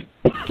he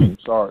 – I'm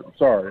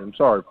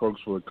sorry,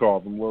 folks, for the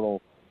cough. I'm a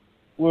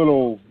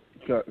little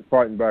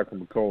fighting back from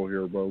the cold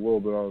here, but a little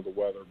bit under the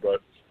weather.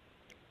 But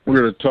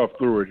we're going to tough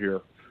through it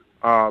here.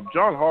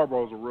 John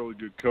Harbaugh is a really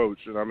good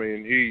coach. And, I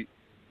mean,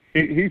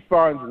 he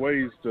finds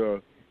ways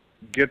to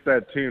get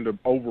that team to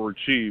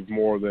overachieve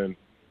more than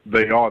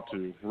they ought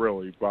to,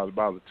 really, by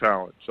the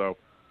talent. So,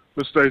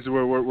 Ms. Stacey,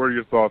 what are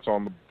your thoughts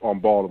on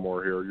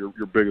Baltimore here,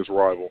 your biggest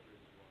rival?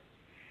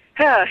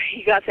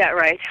 You got that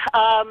right.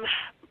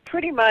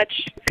 Pretty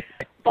much,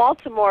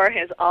 Baltimore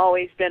has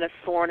always been a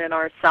thorn in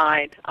our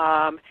side,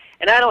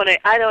 and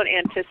I don't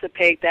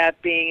anticipate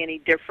that being any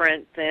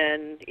different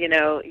than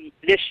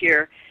this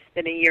year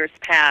than in years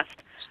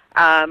past.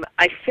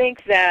 I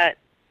think that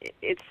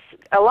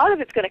a lot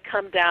of it's going to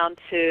come down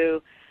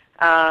to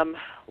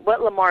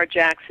what Lamar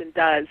Jackson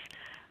does.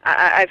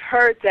 I've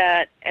heard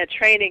that at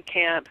training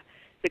camp,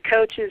 the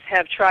coaches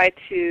have tried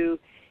to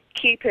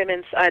keep him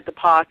inside the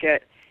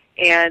pocket,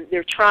 and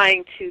they're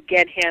trying to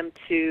get him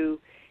to,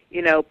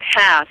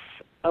 pass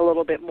a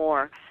little bit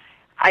more.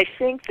 I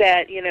think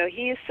that,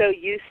 he is so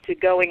used to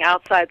going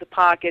outside the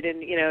pocket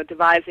and,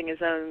 devising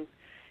his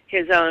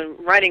own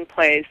running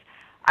plays.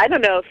 I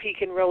don't know if he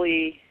can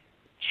really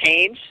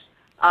change.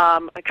 I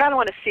kind of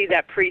want to see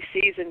that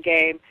preseason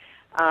game.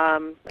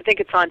 I think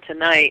it's on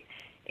tonight,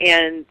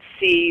 and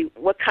see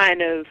what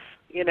kind of,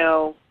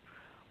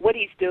 what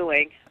he's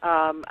doing.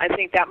 I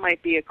think that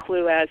might be a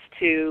clue as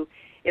to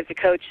if the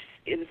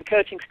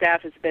coaching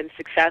staff has been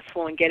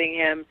successful in getting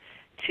him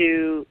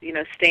to,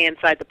 stay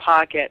inside the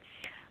pocket.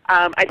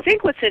 I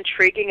think what's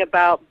intriguing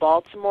about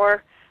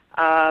Baltimore,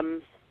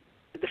 the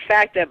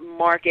fact that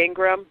Mark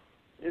Ingram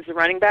is a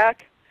running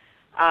back.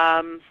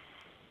 I've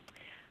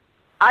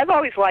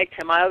always liked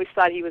him. I always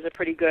thought he was a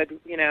pretty good,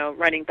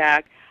 running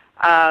back.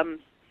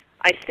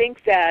 I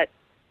think that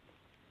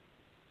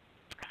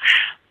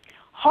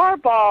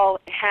Harbaugh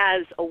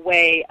has a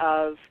way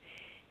of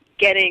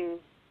getting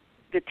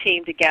the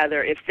team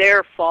together. If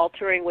they're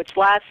faltering, which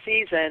last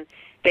season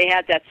they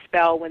had that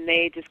spell when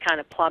they just kind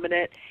of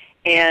plummeted,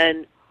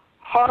 and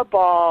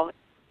Harbaugh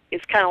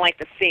is kind of like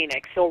the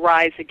phoenix. He'll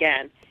rise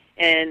again.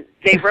 And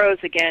they rose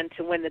again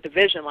to win the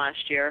division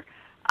last year.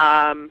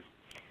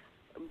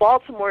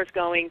 Baltimore is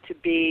going to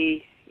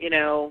be,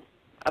 a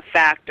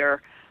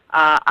factor.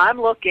 I'm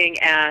looking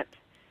at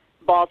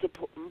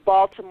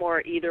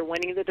Baltimore either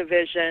winning the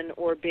division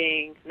or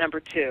being number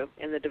 2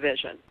 in the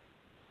division.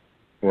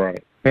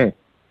 Right.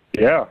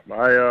 Yeah.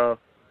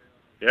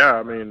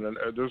 I mean,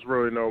 there's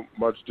really no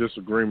much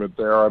disagreement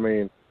there. I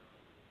mean,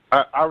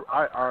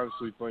 I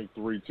honestly think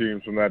 3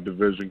 teams from that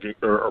division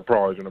are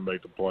probably going to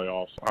make the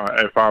playoffs.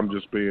 If I'm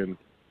just being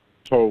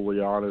totally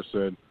honest,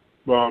 and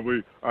well,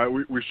 we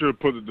should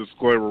put a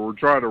disclaimer. We're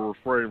trying to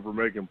refrain from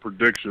making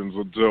predictions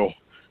until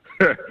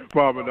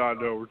Bob and I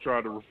know we're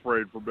trying to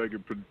refrain from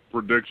making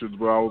predictions.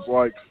 But I was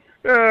like,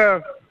 yeah,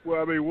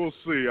 well, I mean, we'll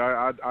see.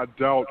 I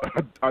doubt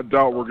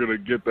we're going to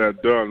get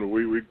that done.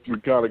 We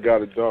kind of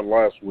got it done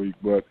last week,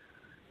 but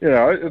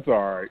it's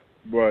all right.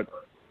 But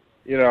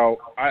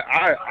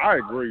I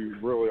agree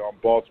really on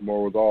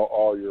Baltimore with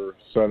all your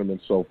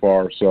sentiments so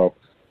far. So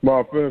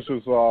I'll finish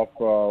this off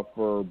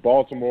for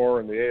Baltimore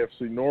and the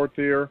AFC North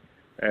here,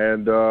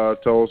 and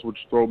tell us what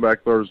your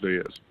Throwback Thursday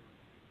is.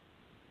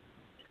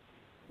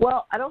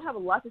 Well, I don't have a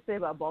lot to say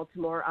about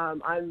Baltimore.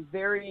 I'm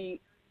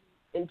very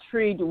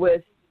intrigued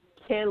with,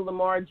 can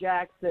Lamar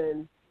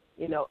Jackson,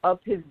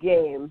 up his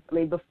game. I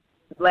mean,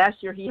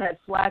 last year he had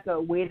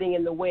Flacco waiting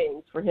in the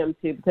wings for him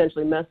to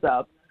potentially mess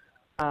up.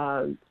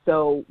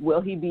 So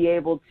will he be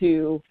able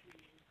to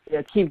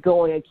keep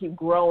going and keep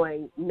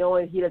growing,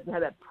 knowing he doesn't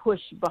have that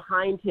push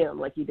behind him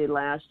like he did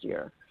last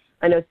year?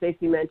 I know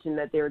Stacey mentioned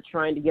that they were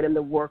trying to get him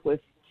to work with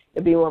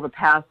being more of a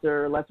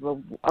passer, less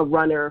of a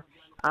runner.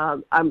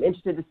 I'm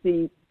interested to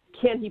see,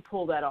 can he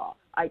pull that off?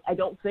 I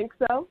don't think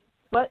so,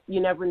 but you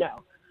never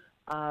know.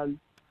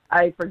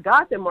 I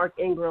forgot that Mark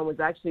Ingram was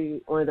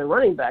actually one of the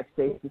running backs,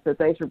 Stacey, so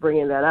thanks for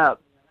bringing that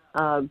up.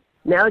 Now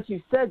that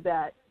you said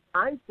that,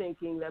 I'm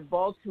thinking that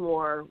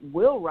Baltimore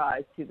will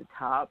rise to the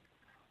top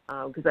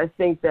because I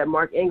think that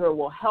Mark Ingram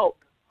will help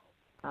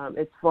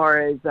as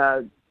far as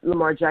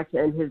Lamar Jackson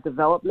and his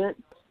development.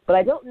 But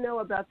I don't know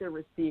about their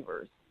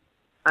receivers.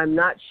 I'm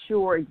not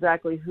sure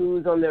exactly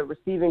who's on the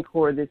receiving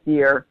corps this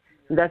year.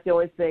 And that's the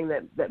only thing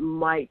that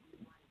might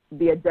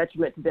be a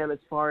detriment to them as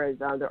far as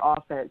their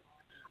offense.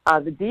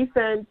 The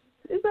defense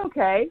is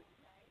okay.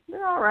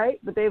 They're all right,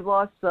 but they've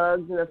lost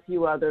Suggs and a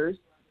few others.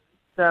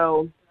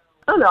 So,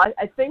 I don't know.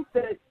 I think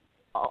that,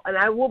 and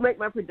I will make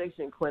my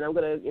prediction, Quinn. I'm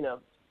going to,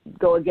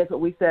 go against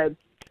what we said.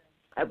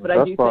 But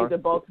I do think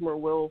that Baltimore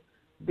will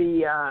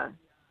be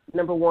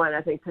number 1.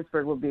 I think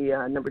Pittsburgh will be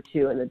number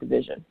 2 in the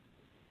division.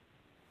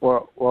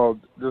 Well,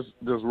 just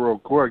real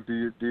quick,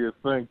 do you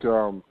think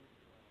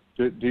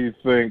Do you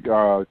think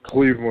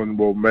Cleveland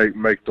will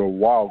make the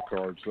wild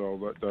card?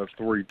 So the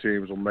 3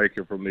 teams will make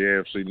it from the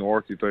AFC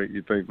North. You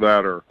think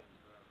that, or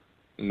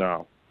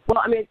no?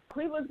 Well, I mean,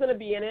 Cleveland's going to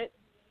be in it,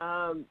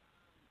 and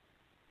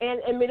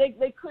I mean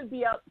they could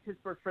be out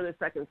Pittsburgh for the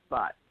second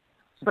spot,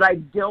 but I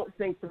don't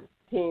think the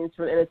teams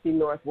from the NFC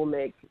North will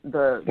make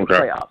the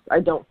playoffs. I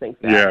don't think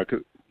that.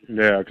 Because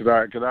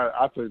I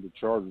think the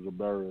Chargers are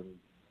better than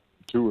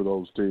 2 of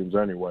those teams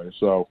anyway.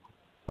 So,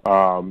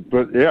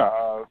 but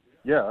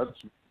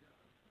that's.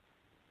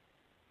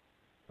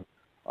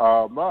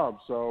 Mom,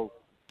 so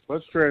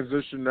let's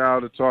transition now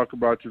to talk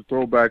about your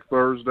Throwback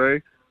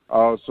Thursday.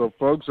 So,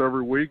 folks,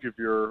 every week, if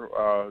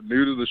you're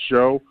new to the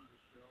show,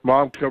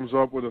 Mom comes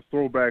up with a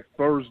Throwback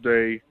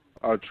Thursday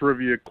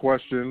trivia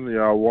question.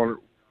 1,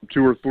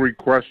 2, or 3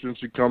 questions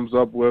she comes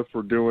up with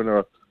for doing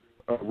a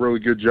really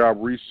good job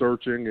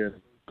researching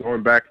and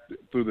going back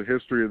through the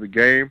history of the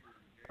game.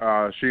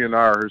 She and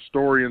I are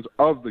historians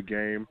of the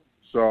game,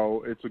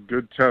 so it's a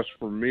good test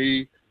for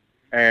me.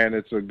 And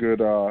it's a good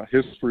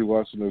history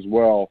lesson as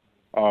well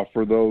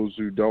for those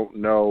who don't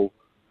know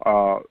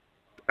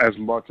as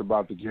much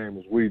about the game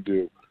as we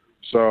do.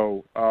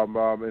 So,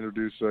 Mom,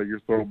 introduce your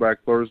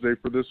Throwback Thursday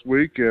for this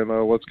week, and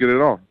let's get it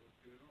on.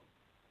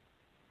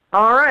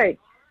 All right.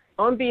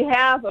 On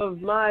behalf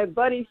of my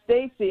buddy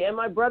Stacy and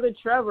my brother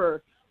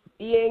Trevor,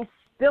 being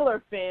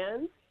Steeler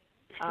fans,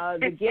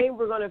 the game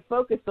we're going to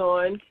focus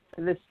on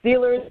is the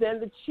Steelers and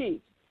the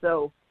Chiefs.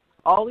 So,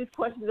 all these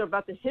questions are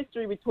about the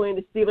history between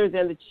the Steelers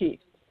and the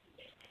Chiefs.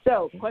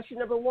 So, question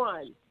number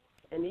 1,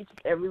 and each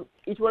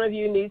one of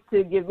you needs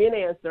to give me an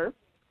answer.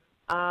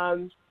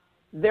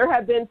 There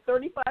have been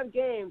 35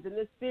 games in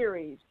this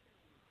series.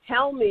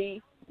 Tell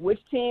me which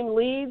team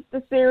leads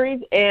the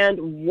series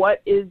and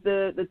what is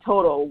the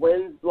total,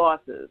 wins,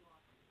 losses.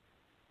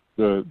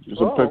 You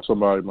should pick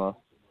somebody, Ma.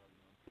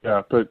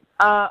 Yeah, pick.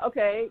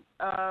 Okay.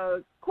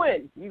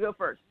 Quinn, you go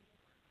first.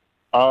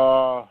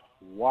 Wow.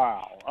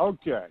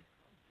 Okay.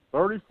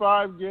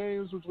 35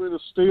 games between the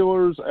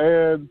Steelers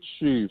and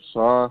Chiefs,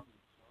 huh?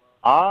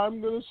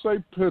 I'm going to say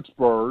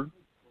Pittsburgh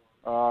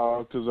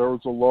because there was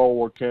a lull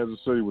where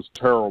Kansas City was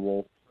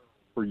terrible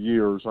for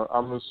years.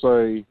 I'm going to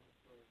say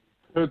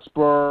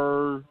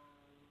Pittsburgh,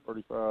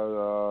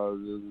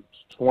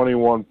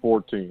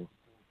 21-14.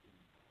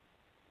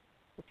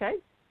 Okay.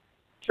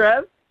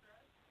 Trev?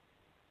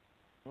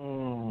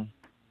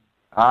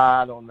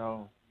 I don't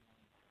know.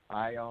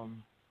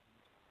 I'm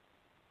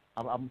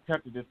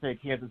tempted to say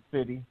Kansas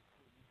City.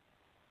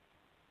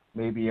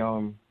 Maybe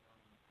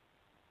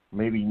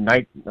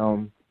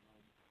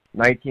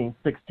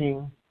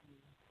 1916.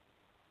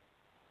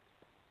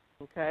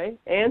 Okay.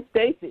 And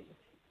Stacy?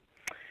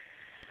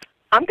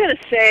 I'm going to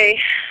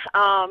say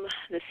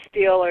the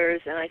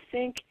Steelers, and I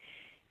think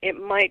it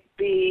might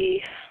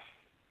be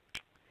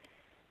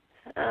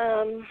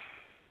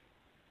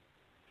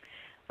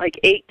like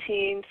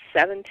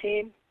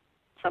 18-17,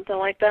 something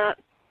like that.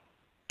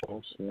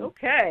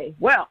 Okay.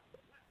 Well,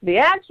 the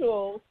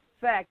actual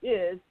fact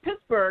is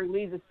Pittsburgh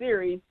leads the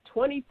series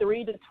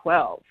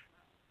 23-12.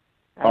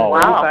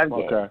 Wow. Games.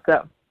 Okay.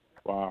 So,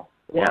 wow.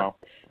 Yeah. Wow.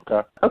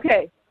 Okay.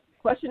 Okay.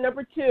 Question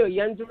number 2.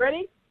 Yuns,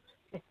 ready?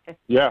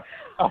 Yeah.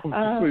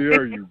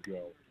 There you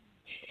go.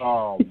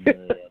 Oh,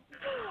 man.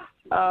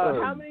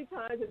 How many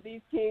times have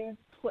these teams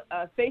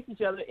faced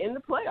each other in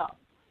the playoffs?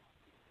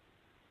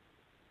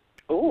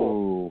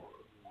 Ooh.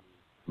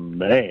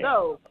 Man.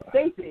 So,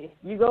 Stacey,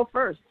 you go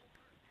first.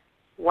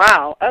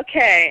 Wow.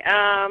 Okay.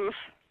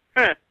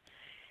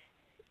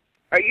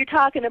 Are you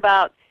talking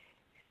about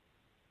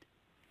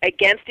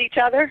against each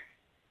other?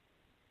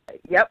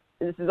 Yep.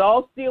 This is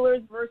all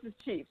Steelers versus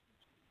Chiefs.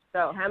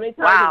 So how many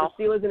times have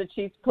the Steelers and the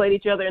Chiefs played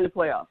each other in the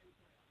playoffs?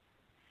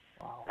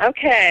 Wow.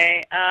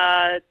 Okay.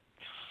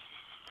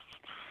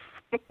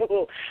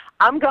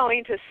 I'm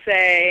going to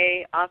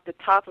say off the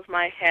top of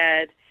my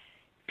head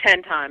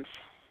 10 times.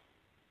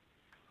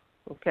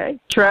 Okay.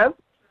 Trev?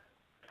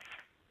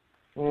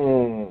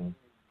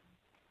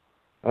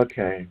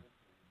 Okay.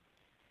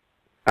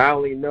 I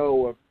only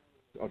know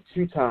of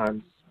 2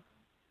 times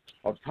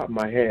off the top of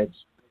my head.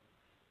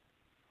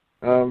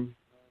 I'll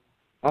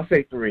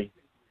say 3.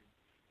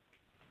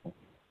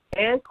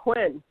 And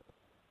Quinn?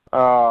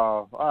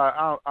 I'm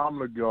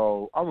gonna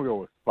go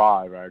with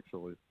 5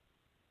 actually.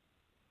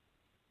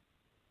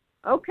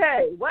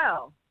 Okay.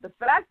 Well, the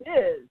fact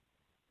is,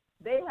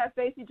 they have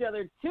faced each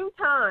other 2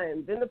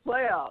 times in the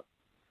playoffs.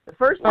 The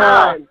first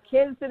time,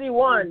 Kansas City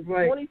won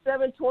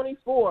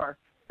 27-24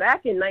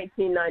 back in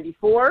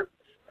 1994,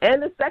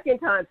 and the second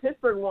time,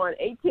 Pittsburgh won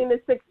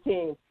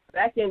 18-16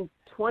 back in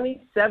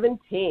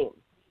 2017.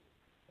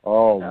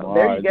 Oh, so my.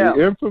 There you go.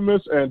 The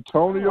infamous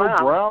Antonio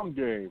Brown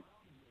game.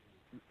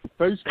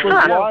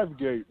 Facebook Live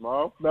Gate,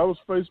 Mom. That was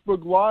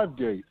Facebook Live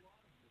Gate.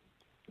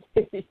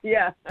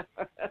 Yeah.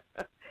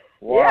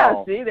 Wow.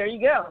 Yeah, see, there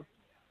you go.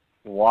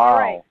 Wow. All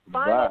right,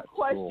 final That's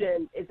question.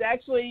 Cool. It's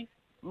actually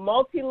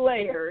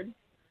multi-layered,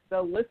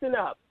 so listen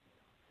up.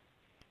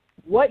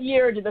 What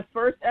year did the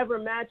first ever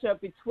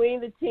matchup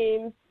between the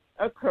teams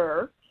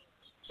occur?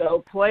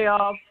 So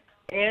playoff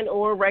and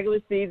or regular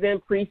season,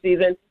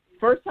 preseason.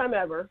 First time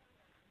ever.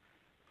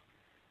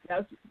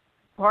 That's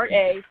part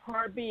A.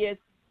 Part B is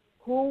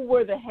who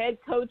were the head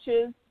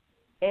coaches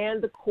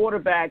and the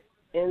quarterbacks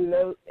in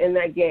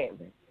that game?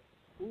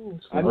 Ooh,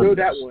 I knew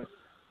that one.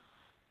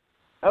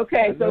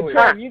 Okay, so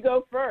Trev, you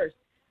go first.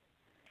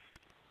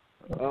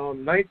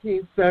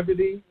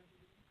 1970.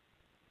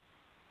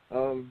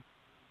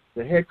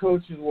 The head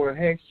coaches were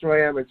Hank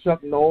Stram and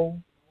Chuck Noll.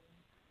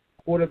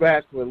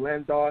 Quarterbacks were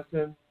Len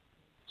Dawson.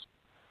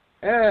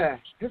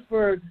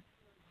 Pittsburgh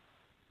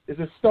is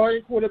a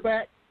starting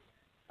quarterback.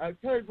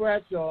 Terry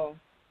Bradshaw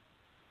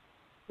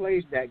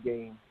played that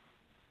game.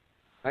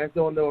 I just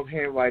don't know if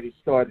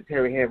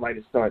Terry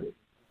Handwriting started.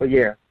 But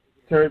yeah,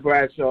 Terry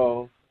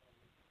Bradshaw,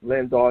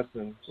 Len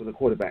Dawson were the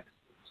quarterbacks.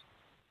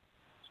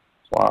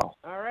 Wow.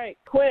 All right,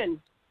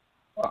 Quinn.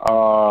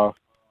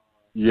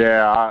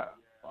 Yeah,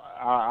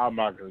 I'm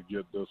not going to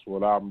get this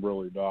one. I'm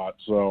really not.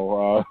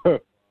 So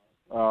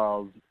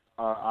I'm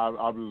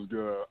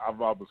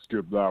gonna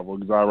skip that one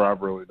because I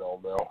really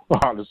don't know,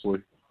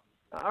 honestly.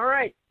 All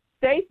right,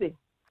 Stacy.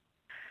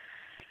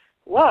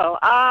 Whoa.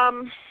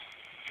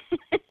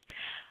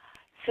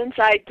 Since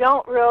I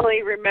don't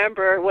really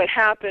remember what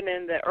happened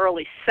in the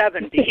early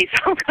 70s,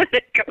 I'm going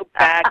to go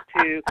back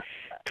to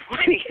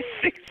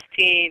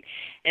 2016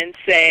 and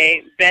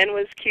say Ben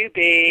was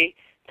QB,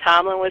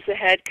 Tomlin was the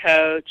head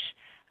coach.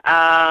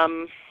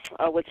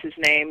 What's his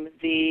name?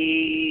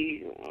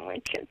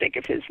 I can't think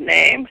of his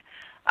name.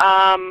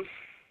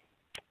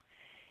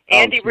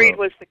 Andy Reid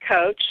was the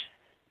coach.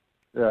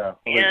 Yeah, I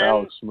think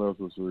Alex Smith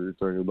was what you're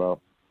talking about.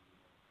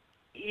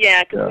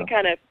 Yeah, because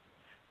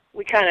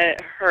we kind of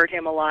heard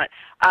him a lot.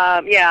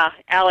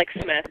 Alex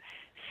Smith.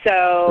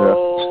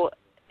 So,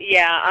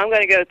 I'm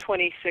going to go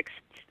 2016,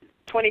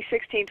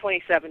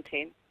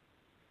 2017.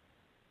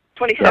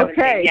 2017,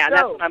 okay,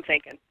 that's what I'm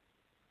thinking.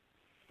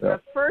 The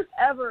first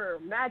ever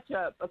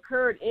matchup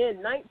occurred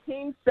in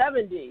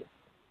 1970.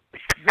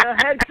 The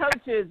head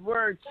coaches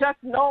were Chuck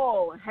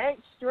Noll,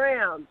 Hank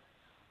Stram.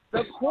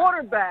 The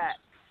quarterbacks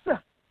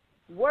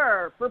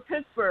were, for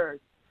Pittsburgh,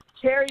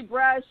 Terry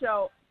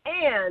Bradshaw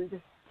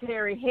and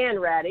Terry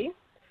Hanratty.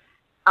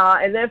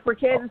 And then for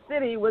Kansas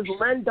City was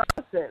Len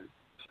Dawson.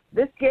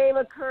 This game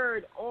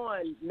occurred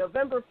on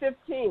November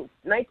 15th,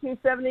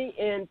 1970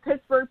 in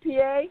Pittsburgh,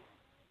 PA.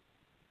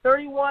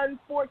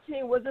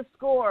 31-14 was the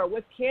score,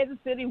 with Kansas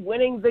City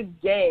winning the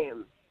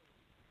game.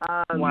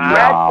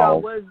 Bradshaw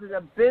was an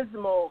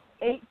abysmal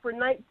 8 for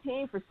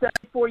 19 for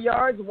 74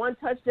 yards, 1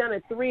 touchdown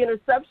and 3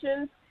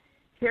 interceptions.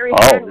 Terry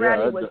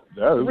Hanratty was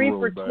 3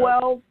 for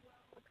 12,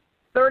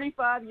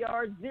 35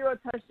 yards, 0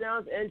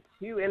 touchdowns, and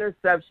 2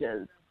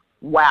 interceptions.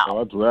 Wow.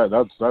 Oh,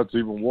 that's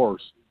even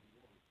worse.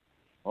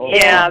 Oh,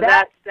 yeah,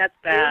 that's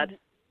bad.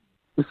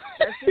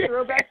 That's the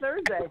Throwback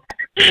Thursday.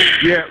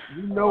 Yeah,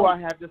 I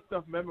have this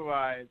stuff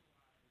memorized.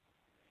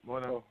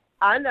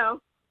 I know.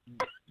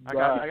 I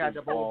got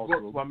the whole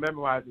book where I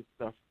memorize this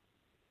stuff.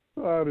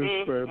 That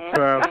is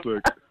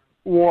fantastic.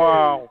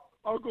 Wow.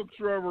 Uncle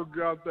Trevor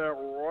got that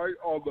right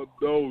on the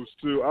nose,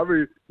 too. I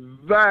mean,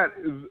 that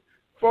is,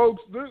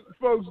 folks,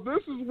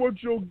 this is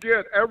what you'll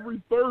get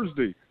every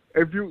Thursday.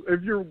 If you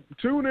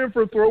tune in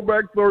for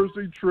Throwback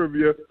Thursday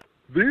trivia,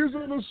 these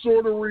are the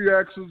sort of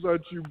reactions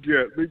that you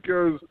get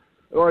because,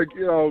 I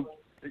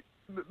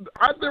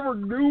never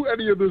knew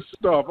any of this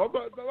stuff. I'm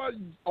not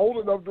old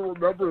enough to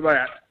remember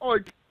that.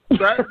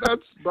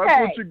 That's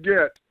what you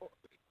get.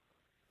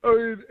 I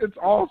mean, it's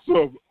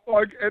awesome.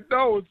 And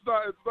no, it's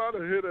not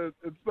a hit.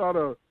 It's not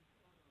a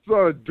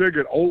dig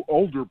at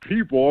older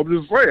people. I'm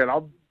just saying,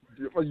 I'm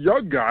a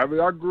young guy. I mean,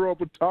 I grew up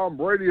with Tom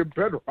Brady and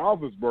Ben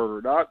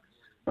Roethlisberger, not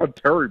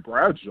Terry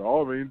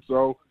Bradshaw. I mean,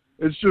 so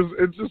it's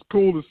just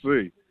cool to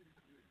see.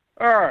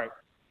 All right.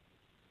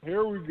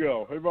 Here we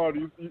go. Hey,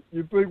 buddy,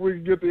 you think we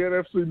can get the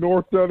NFC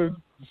North done in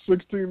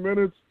 16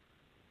 minutes?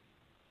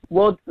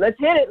 Well, let's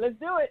hit it. Let's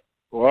do it.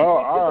 Well,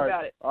 all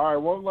right. All right,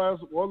 one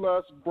last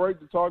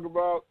break to talk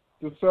about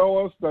to tell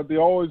us that the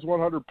Always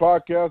 100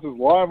 podcast is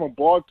live on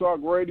Blog Talk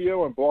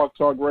Radio and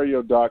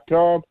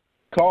blogtalkradio.com.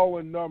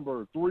 Call-in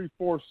number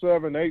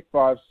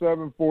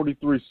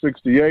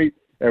 347-857-4368.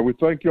 And we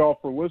thank you all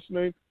for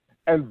listening.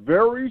 And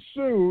very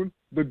soon,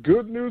 the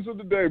good news of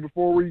the day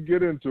before we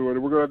get into it,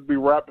 and we're going to be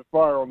rapid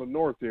fire on the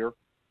North here,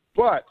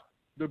 but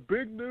the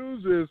big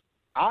news is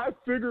I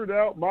figured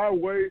out my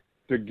way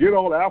to get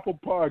on Apple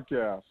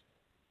Podcasts.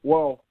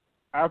 Well,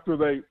 after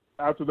they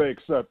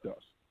accept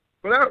us.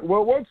 But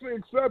once they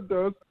accept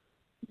us,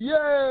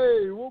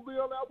 yay, we'll be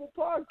on Apple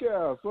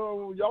Podcasts.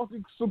 So y'all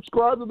can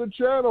subscribe to the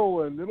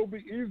channel, and it'll be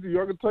easy.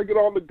 Y'all can take it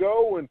on the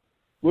go and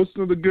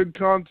listen to the good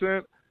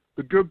content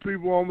the good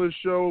people on this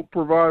show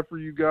provide for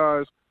you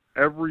guys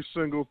every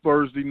single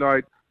Thursday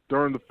night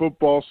during the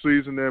football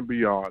season and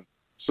beyond.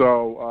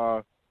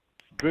 So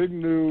big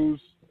news,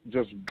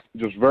 just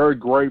very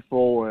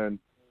grateful, and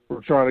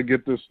we're trying to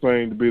get this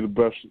thing to be the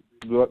best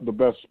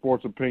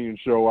sports opinion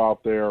show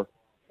out there,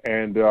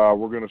 and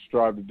we're going to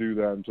strive to do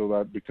that until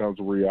that becomes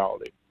a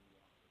reality.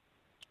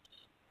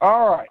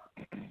 All right,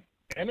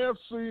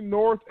 NFC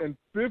North in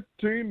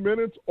 15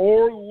 minutes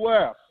or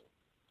less.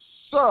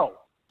 So,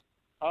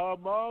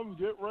 Mom,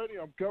 get ready.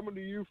 I'm coming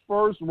to you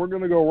first, and we're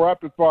going to go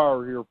rapid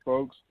fire here,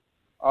 folks.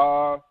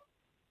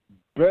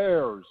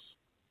 Bears.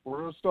 We're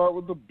going to start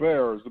with the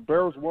Bears. The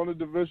Bears won the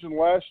division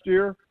last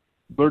year.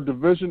 Their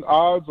division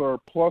odds are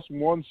plus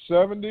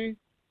 170.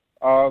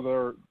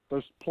 There's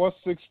plus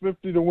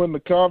 650 to win the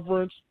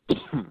conference.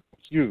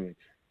 Excuse me.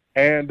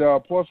 And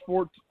plus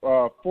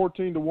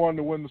 14 to 1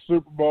 to win the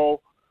Super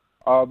Bowl.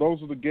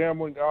 Those are the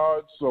gambling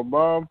odds. So,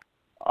 Mom,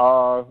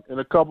 in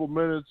a couple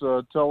minutes,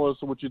 tell us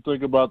what you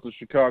think about the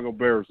Chicago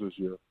Bears this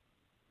year.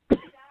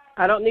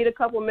 I don't need a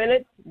couple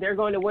minutes. They're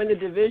going to win the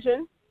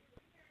division.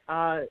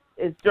 As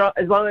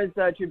long as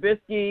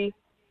Trubisky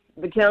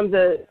becomes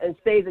and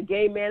stays a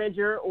game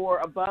manager or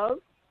above,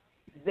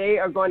 they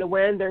are going to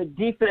win. Their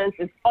defense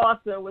is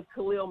awesome with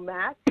Khalil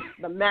Mack,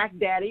 the Mack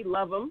Daddy.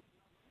 Love him.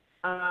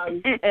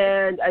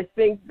 And I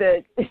think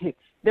that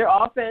their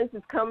offense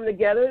is coming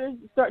together,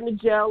 starting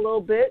to gel a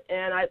little bit,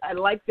 and I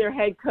like their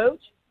head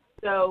coach.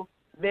 So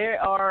they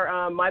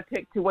are my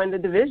pick to win the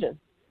division.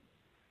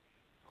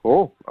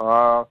 Cool.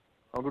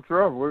 Uncle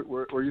Trev,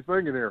 what are you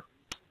thinking here?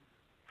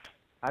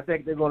 I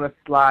think they're going to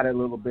slide a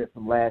little bit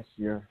from last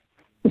year.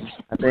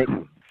 I think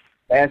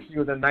last year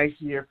was a nice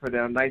year for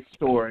them, nice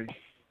story.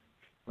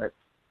 But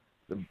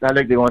I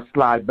think they're going to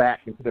slide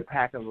back into the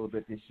pack a little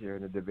bit this year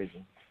in the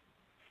division.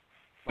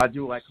 I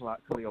do like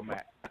Khalil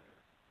Mack.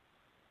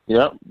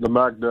 Yep, the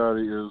Mack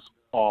Daddy is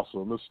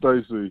awesome. Miss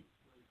Stacy,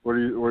 what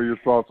are your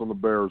thoughts on the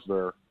Bears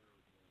there?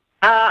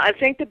 I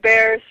think the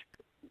Bears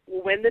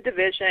will win the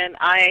division.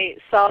 I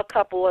saw a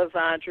couple of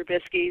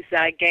Trubisky's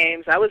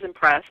games. I was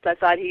impressed. I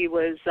thought he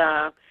was,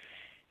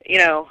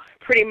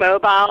 pretty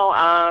mobile,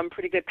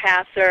 pretty good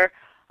passer.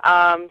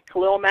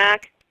 Khalil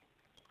Mack,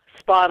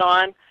 spot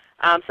on.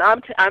 So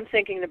I'm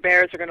thinking the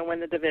Bears are going to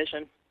win the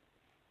division.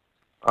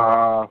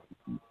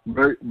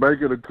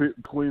 Make it a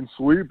clean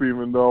sweep,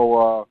 even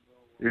though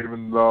we'll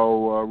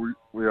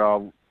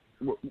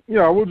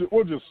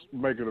just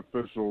make it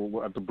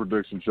official at the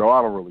prediction show.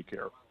 I don't really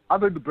care. I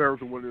think the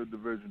Bears will win the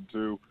division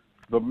too.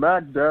 The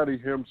Mac Daddy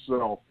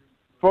himself,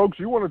 folks.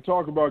 You want to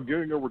talk about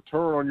getting a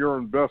return on your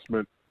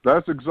investment?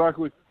 That's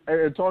exactly.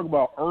 And talk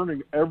about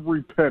earning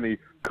every penny.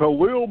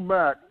 Khalil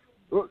Mack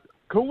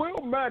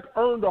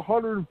earned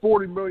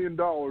 $140 million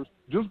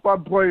just by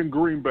playing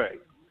Green Bay.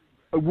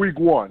 Week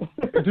 1.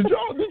 Did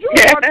y'all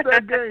watch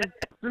that game?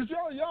 Did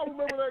y'all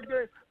remember that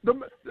game? The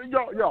man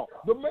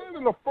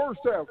in the first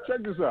half.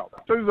 Check this out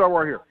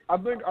right here. I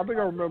think I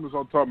remember this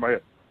on top of my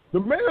head. The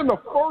man in the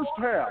first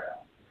half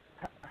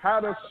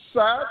had a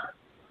sack,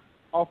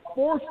 a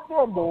forced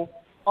fumble,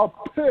 a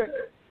pick,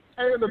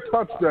 and a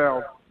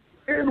touchdown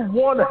in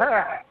one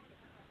half.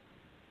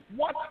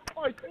 What?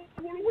 Like,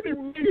 what do you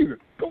mean?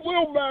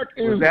 Khalil Mack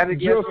is was that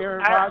against just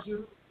Aaron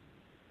Rodgers?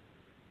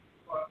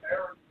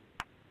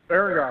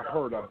 Aaron got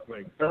hurt, I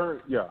think. Aaron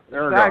exactly.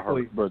 got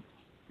hurt, but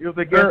he was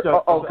against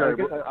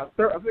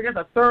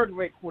a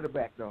third-rate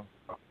quarterback, though.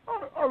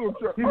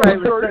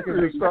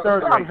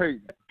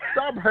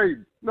 Stop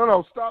hating.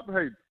 No, stop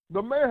hating.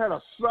 The man had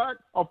a sack,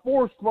 a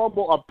forced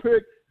fumble, a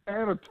pick,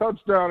 and a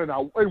touchdown in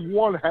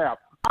one half.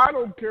 I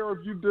don't care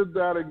if you did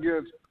that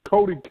against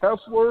Cody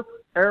Kessler,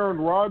 Aaron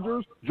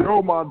Rodgers,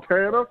 Joe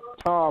Montana,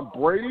 Tom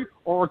Brady,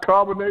 or a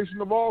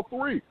combination of all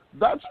three.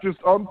 That's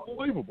just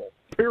unbelievable.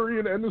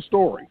 Period. End of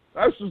story.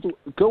 That's just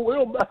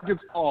Khalil Mack is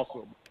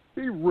awesome.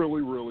 He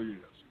really, really is.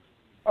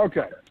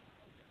 Okay.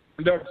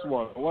 Next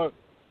one.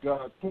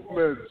 Got 2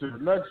 minutes here.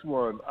 Next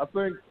one. I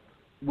think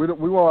we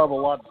won't have a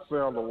lot to say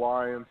on the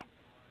Lions.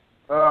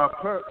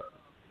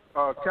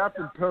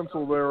 Captain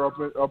Pencil there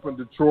up in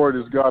Detroit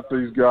has got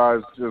these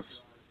guys just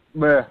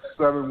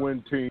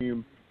 7-win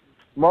team.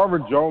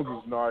 Marvin Jones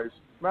is nice.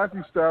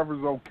 Matthew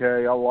Stafford's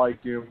okay. I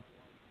like him,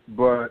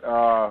 but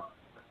I'm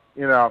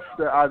not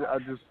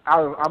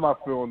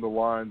feeling the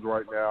Lions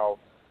right now.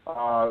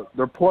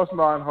 They're plus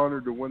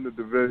 900 to win the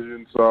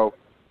division, so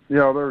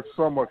they're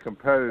somewhat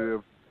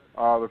competitive.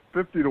 They're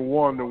 50 to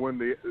 1 to win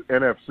the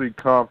NFC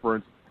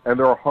conference, and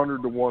they're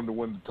 100 to 1 to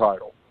win the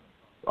title.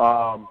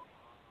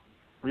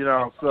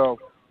 So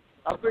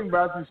I think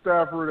Matthew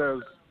Stafford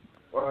is,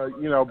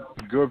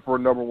 good for a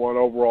number 1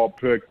 overall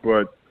pick,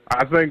 but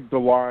I think the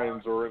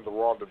Lions are in the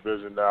wrong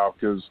division now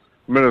because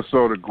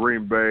Minnesota,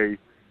 Green Bay,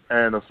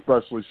 and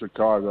especially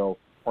Chicago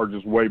are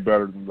just way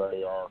better than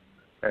they are.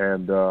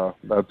 And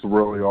that's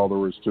really all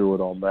there is to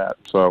it on that.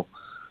 So,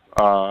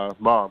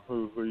 Mom,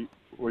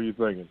 what are you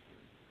thinking?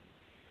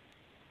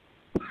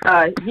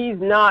 He's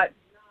not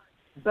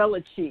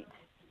Belichick.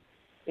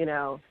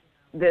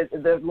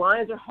 The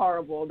Lions are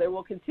horrible. They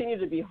will continue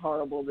to be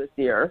horrible this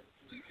year.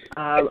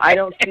 I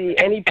don't see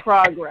any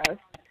progress.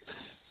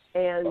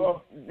 And I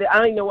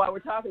don't even know why we're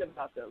talking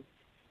about them.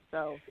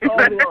 So,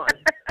 moving on.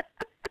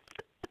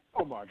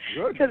 Oh, my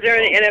goodness. Because they're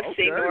in the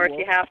NFC North,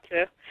 you have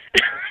to.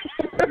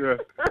 Yeah.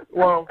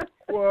 Well,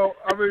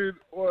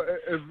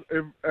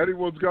 if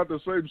anyone's got the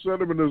same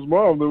sentiment as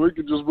Mom, then we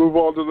can just move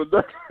on to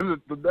the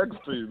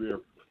next team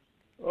here.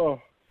 Oh.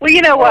 Well,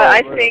 you know what?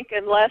 I think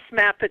unless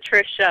Matt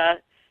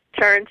Patricia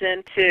turns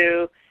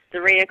into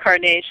the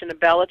reincarnation of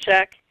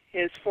Belichick,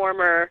 his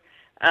former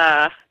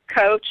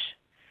coach.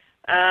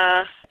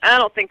 I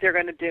don't think they're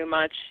going to do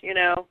much.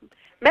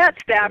 Matt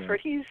Stafford,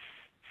 he's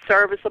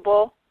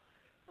serviceable.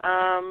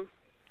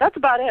 That's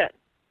about it.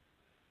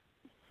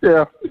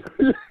 Yeah.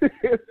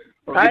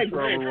 I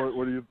agree.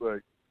 What do you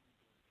think?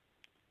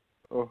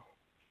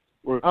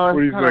 What It's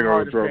do you kind think, of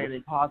hard to Trevor? say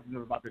anything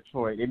positive about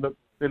Detroit.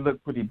 They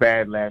looked pretty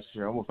bad last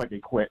year, almost like they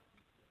quit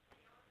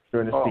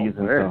during the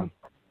season. Man.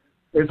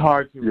 So it's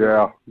hard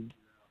to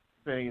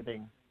say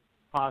anything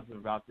positive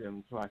about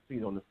them until I see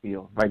it on the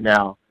field. Right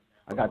now,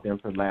 I got them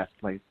for last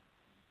place.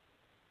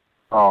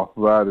 Oh,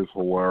 that is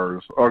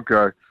hilarious.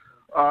 Okay.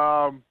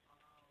 All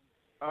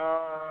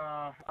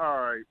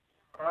right.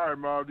 All right,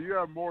 Mom, do you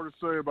have more to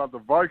say about the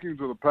Vikings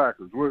or the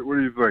Packers? What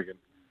are you thinking?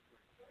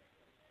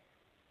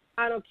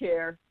 I don't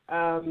care.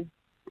 I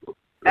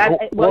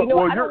don't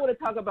want to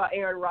talk about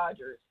Aaron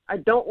Rodgers. I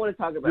don't want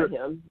to talk about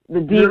him,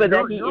 the diva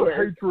that he is. Your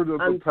hatred of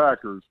the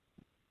Packers,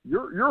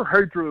 your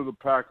hatred of the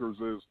Packers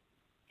is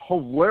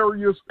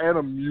hilarious and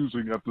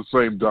amusing at the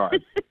same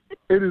time.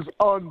 It is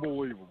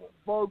unbelievable,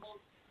 folks.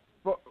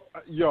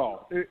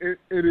 Y'all, it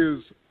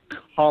is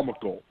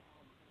comical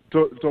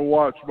to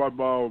watch my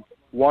mom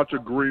watch a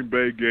Green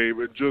Bay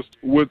game and just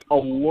with a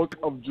look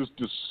of just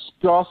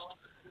disgust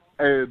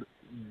and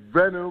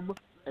venom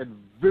and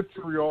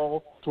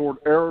vitriol toward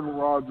Aaron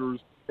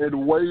Rodgers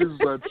in ways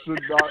that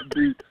should not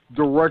be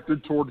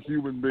directed toward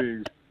human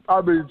beings.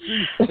 I mean,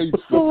 she hates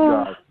this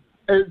guy.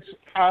 It's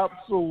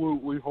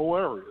absolutely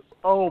hilarious.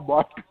 Oh,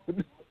 my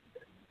goodness.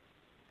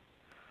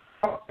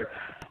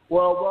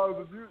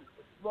 Well,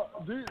 Mom,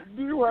 do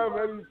you have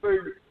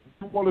anything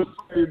you want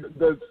to say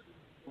that's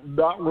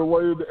not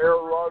related to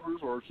Aaron Rodgers,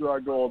 or should I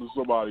go on to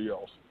somebody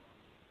else?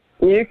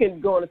 You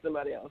can go on to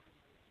somebody else.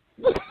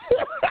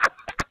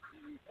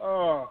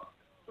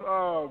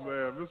 Oh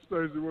man, Miss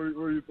Stacey, what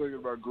are you thinking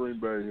about Green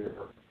Bay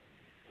here?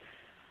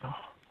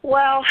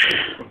 Well,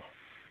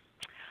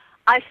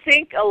 I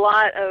think a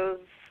lot of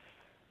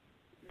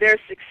their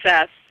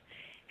success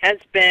has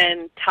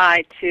been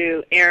tied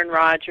to Aaron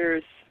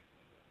Rodgers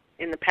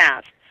in the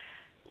past.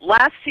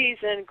 Last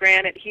season,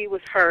 granted, he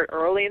was hurt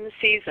early in the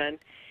season.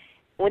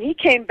 When he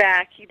came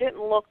back, he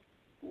didn't look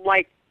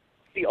like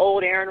the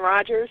old Aaron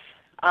Rodgers.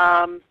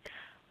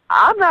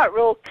 I'm not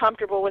real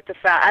comfortable with the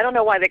fact. I don't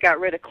know why they got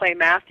rid of Clay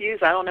Matthews.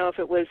 I don't know if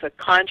it was a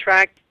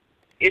contract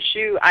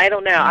issue. I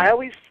don't know. I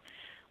always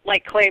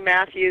liked Clay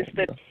Matthews,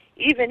 but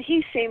even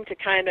he seemed to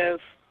kind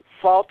of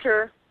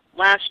falter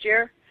last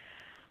year.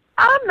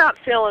 I'm not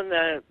feeling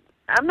the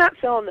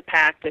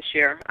pack this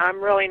year.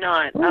 I'm really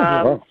not.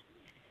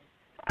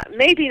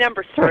 Maybe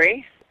number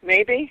 3,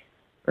 maybe.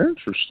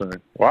 Interesting.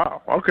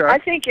 Wow. Okay. I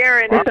think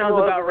Aaron is a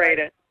little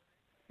overrated.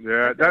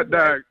 Yeah,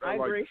 that I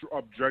agree.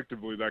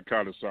 Objectively, that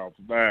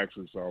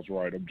actually sounds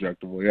right.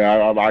 Objectively,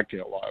 yeah, I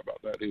can't lie about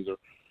that either.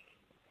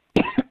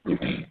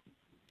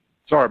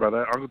 Sorry about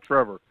that, Uncle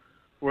Trevor.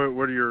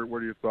 What are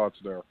your thoughts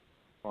there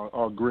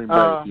on Green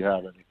Bay, if you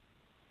have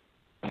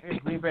any?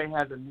 Green Bay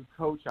has a new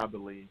coach, I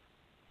believe.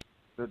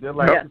 So they're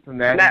like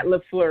Cincinnati. Matt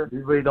LaFleur.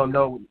 We really don't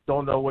know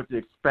what to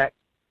expect.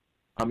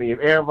 I mean, if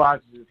Aaron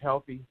Rodgers is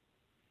healthy,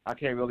 I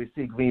can't really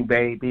see Green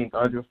Bay being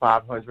under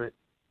 500.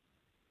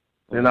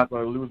 They're not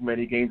going to lose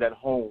many games at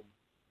home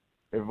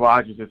if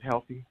Rodgers is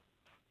healthy,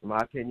 in my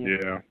opinion.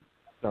 Yeah.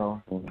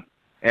 So,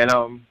 and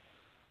I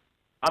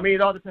mean,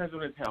 it all depends on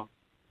his health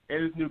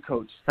and his new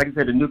coach. Like I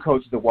said, the new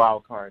coach is the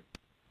wild card.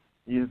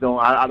 You just don't.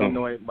 I don't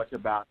know much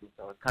about him,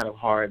 so it's kind of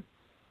hard.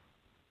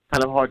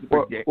 To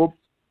predict. Well,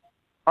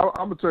 I'm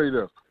gonna tell you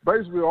this.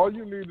 Basically, all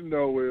you need to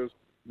know is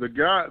the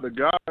guy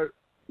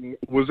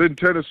was in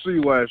Tennessee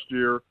last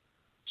year,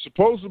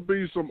 supposed to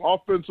be some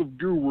offensive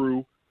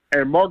guru.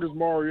 And Marcus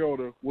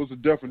Mariota was the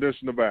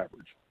definition of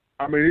average.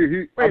 I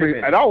mean,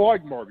 and I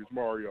like Marcus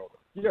Mariota.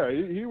 Yeah,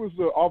 he was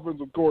the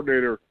offensive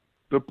coordinator.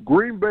 The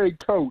Green Bay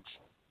coach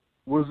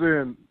was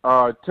in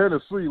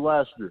Tennessee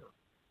last year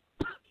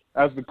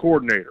as the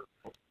coordinator.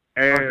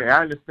 And, okay,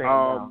 I understand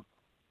now.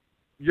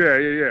 Yeah.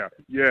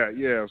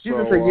 He's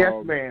just a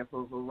yes man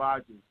for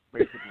Rodgers,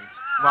 basically.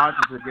 Rodgers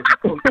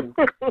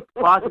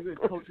is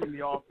coaching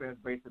the offense,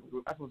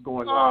 basically. That's what's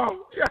going on.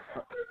 Oh, yeah.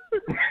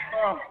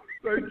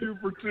 Thank you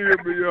for teeing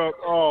me up.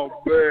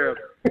 Oh, man.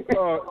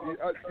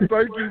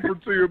 Thank you for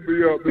teeing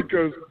me up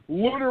because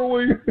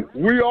literally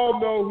we all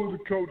know who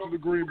the coach of the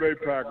Green Bay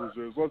Packers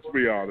is. Let's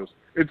be honest.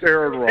 It's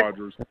Aaron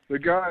Rodgers. The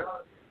guy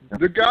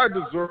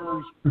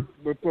deserves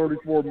the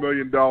 $34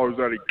 million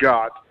that he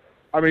got.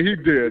 I mean, he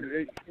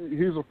did.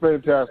 He's a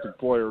fantastic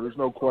player. There's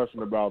no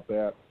question about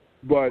that.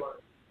 But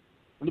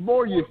the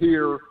more you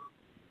hear,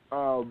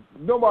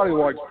 nobody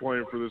likes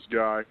playing for this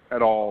guy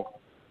at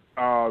all.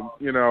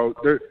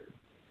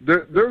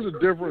 There's a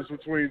difference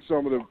between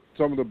some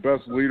of the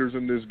best leaders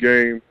in this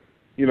game.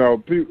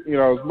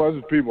 As much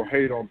as people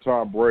hate on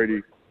Tom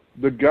Brady,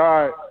 the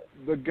guy's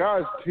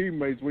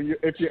teammates.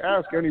 If you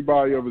ask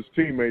anybody of his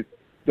teammates,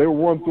 they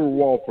will run through a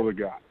wall for the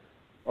guy.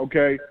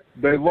 Okay,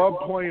 they love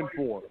playing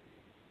for him.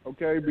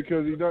 Okay,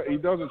 because he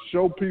doesn't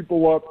show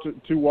people up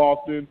too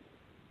often.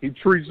 He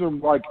treats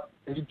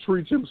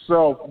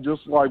himself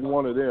just like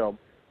one of them.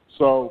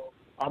 So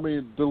I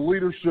mean, the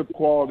leadership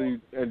quality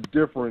and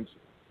difference,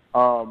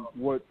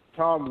 what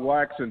Tom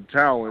lacks in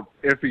talent,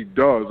 if he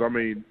does. I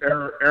mean,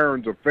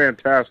 Aaron's a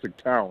fantastic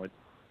talent,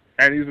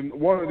 and he's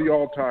one of the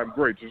all-time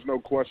greats. There's no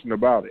question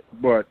about it.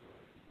 But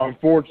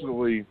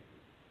unfortunately,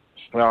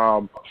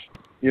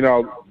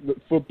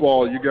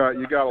 football, you got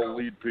to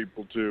lead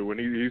people too, and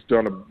he's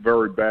done a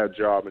very bad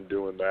job in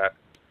doing that.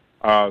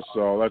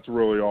 So that's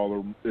really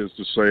all there is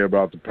to say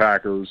about the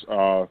Packers.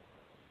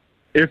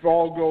 If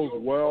all goes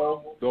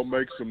well, they'll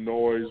make some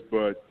noise,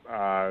 but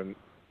I'm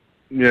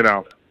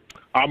gonna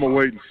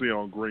wait and see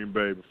on Green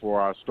Bay before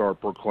I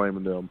start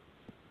proclaiming them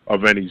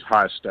of any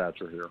high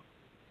stature here.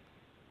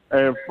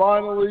 And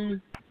finally,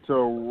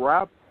 to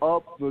wrap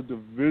up the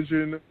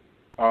division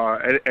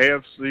at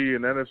AFC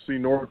and NFC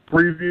North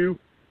preview,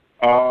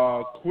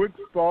 quick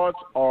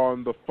thoughts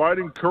on the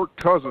Fighting Kirk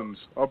Cousins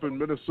up in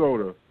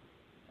Minnesota.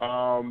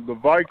 The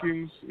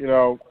Vikings, they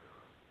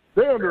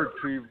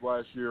underachieved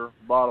last year,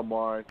 bottom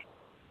line.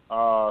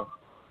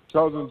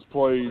 Cousins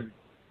played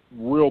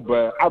real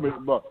bad. I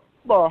mean, but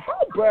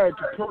how bad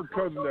could Kirk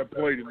Cousins have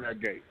played in that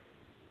game?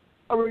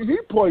 I mean, he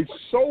played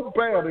so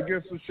bad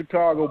against the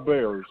Chicago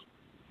Bears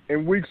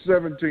in Week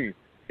 17.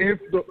 If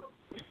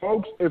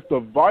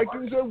the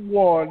Vikings had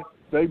won,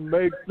 they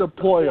make the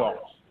playoffs.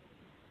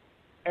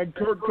 And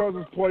Kirk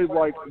Cousins played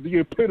like the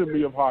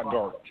epitome of hot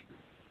garbage.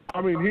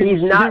 I mean,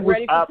 he's not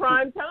ready for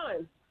prime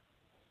time.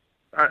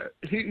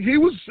 He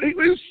was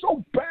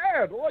so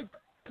bad. Like,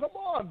 come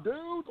on,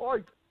 dude.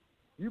 Like,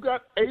 you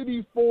got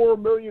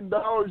 $84 million.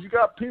 You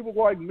got people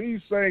like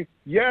me saying,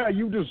 yeah,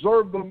 you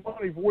deserve the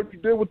money for what you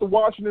did with the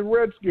Washington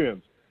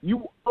Redskins.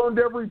 You earned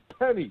every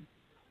penny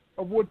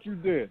of what you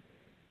did,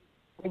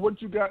 of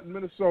what you got in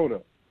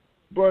Minnesota.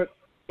 But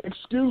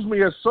excuse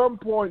me, at some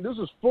point, this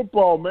is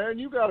football, man.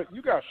 You got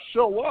to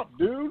show up,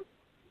 dude.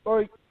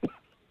 Like,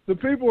 the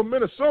people in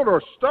Minnesota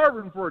are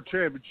starving for a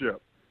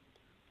championship.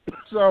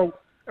 So,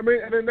 I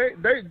mean, and then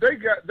they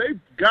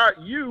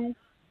got you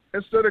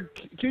instead of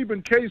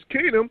keeping Case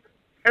Keenum,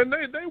 and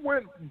they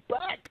went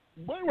back.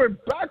 They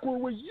went backward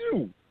with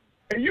you,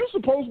 and you're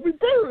supposed to be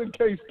better than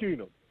Case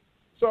Keenum.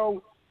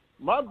 So,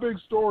 my big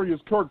story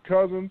is Kirk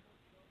Cousins.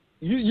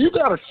 You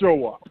got to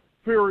show up.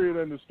 Period.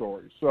 End of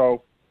story.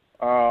 So,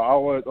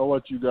 I'll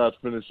let you guys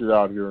finish it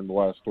out here in the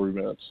last 3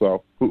 minutes.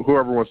 So,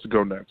 whoever wants to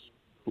go next,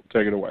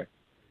 take it away.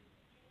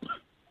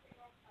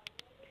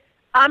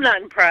 I'm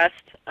not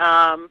impressed.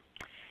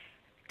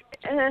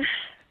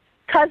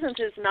 Cousins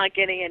is not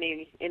getting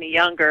any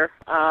younger,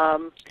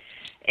 and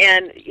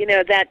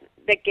that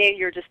game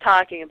you're just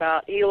talking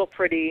about, he looked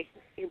pretty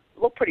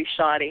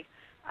shoddy.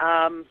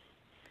 I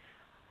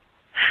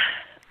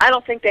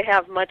don't think they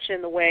have much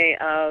in the way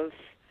of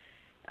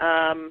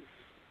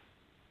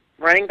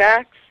running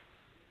backs.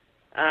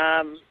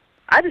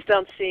 I just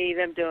don't see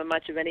them doing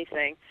much of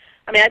anything.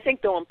 I mean, I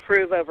think they'll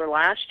improve over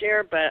last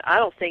year, but I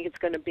don't think it's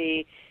going to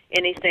be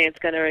anything that's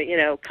going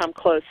to, come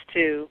close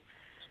to,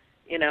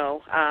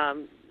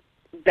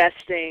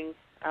 besting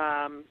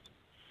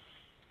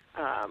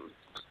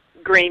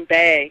Green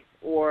Bay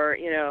or,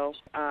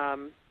 I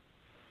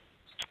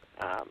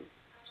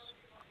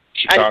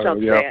just don't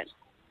see it.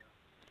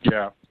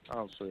 Yeah, I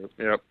don't see it.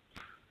 Yep.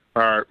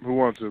 All right, who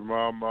wants it?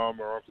 Mom,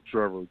 or Uncle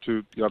Trevor?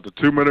 You got the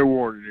 2-minute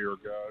warning here,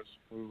 guys.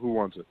 Who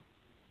wants it?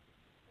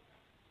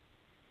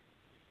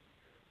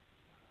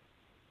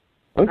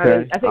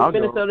 Okay. I think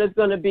Minnesota's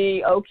going to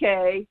be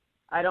okay.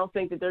 I don't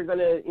think that they're going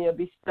to,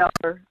 be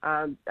stellar.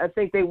 I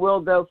think they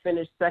will, though,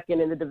 finish second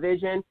in the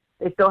division.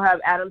 They still have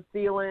Adam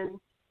Thielen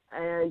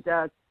and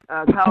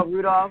Kyle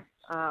Rudolph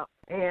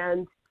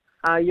and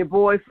your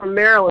boy from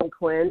Maryland,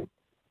 Quinn.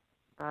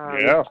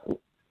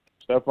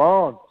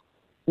 Stephon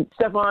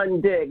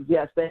Diggs.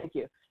 Yes, thank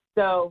you.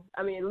 So,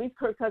 I mean, at least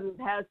Kirk Cousins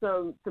has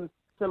some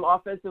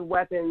offensive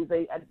weapons.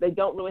 They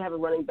don't really have a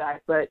running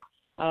back, but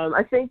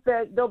I think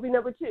that they'll be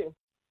number 2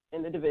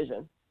 in the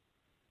division.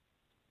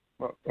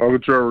 Uncle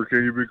Trevor,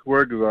 can you be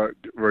quick? Because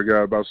I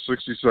got about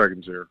 60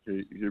 seconds here.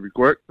 Can you be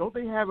quick? Don't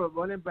they have a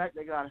running back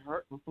that got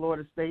hurt from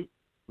Florida State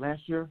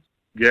last year?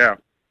 Yeah,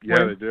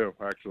 they do,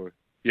 actually.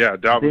 Yeah,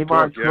 Dalvin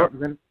Cook,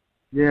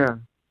 yeah.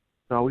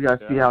 So we got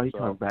to see how he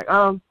comes back.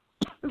 There's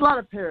a lot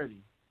of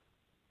parity.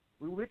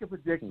 We're making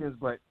predictions,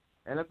 but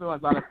NFL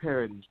has a lot of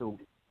parity. So,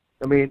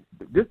 I mean,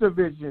 this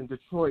division,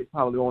 Detroit's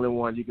probably the only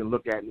one you can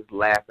look at and just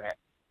laugh at.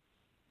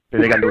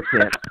 And they got no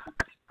chance.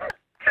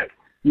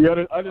 The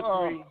other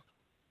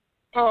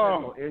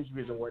 3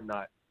 injuries and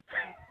whatnot.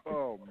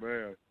 Oh,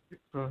 man.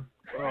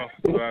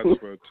 That's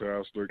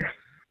fantastic.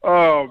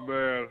 Oh,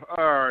 man.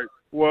 All right.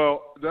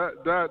 Well,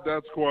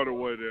 that's quite a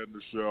way to end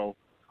the show.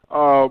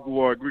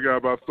 Look, we got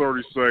about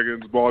 30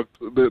 seconds, but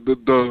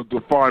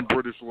the fine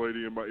British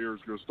lady in my ear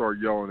is going to start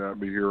yelling at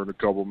me here in a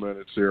couple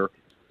minutes here.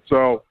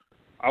 So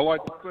I'd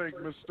like to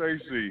thank Miss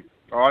Stacy.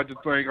 I'd like to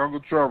thank Uncle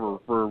Trevor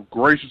for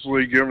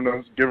graciously giving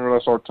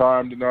us our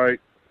time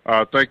tonight.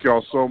 Thank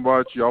y'all so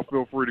much. Y'all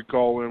feel free to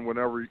call in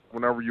whenever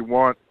you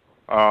want.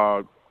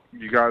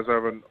 You guys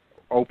have an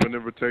open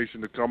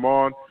invitation to come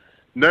on.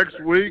 Next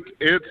week,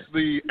 it's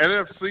the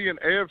NFC and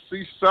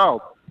AFC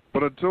South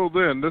But until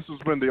then, this has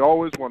been the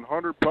Always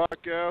 100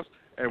 podcast,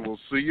 and we'll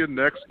see you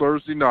next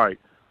Thursday night.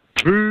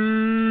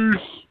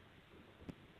 Peace!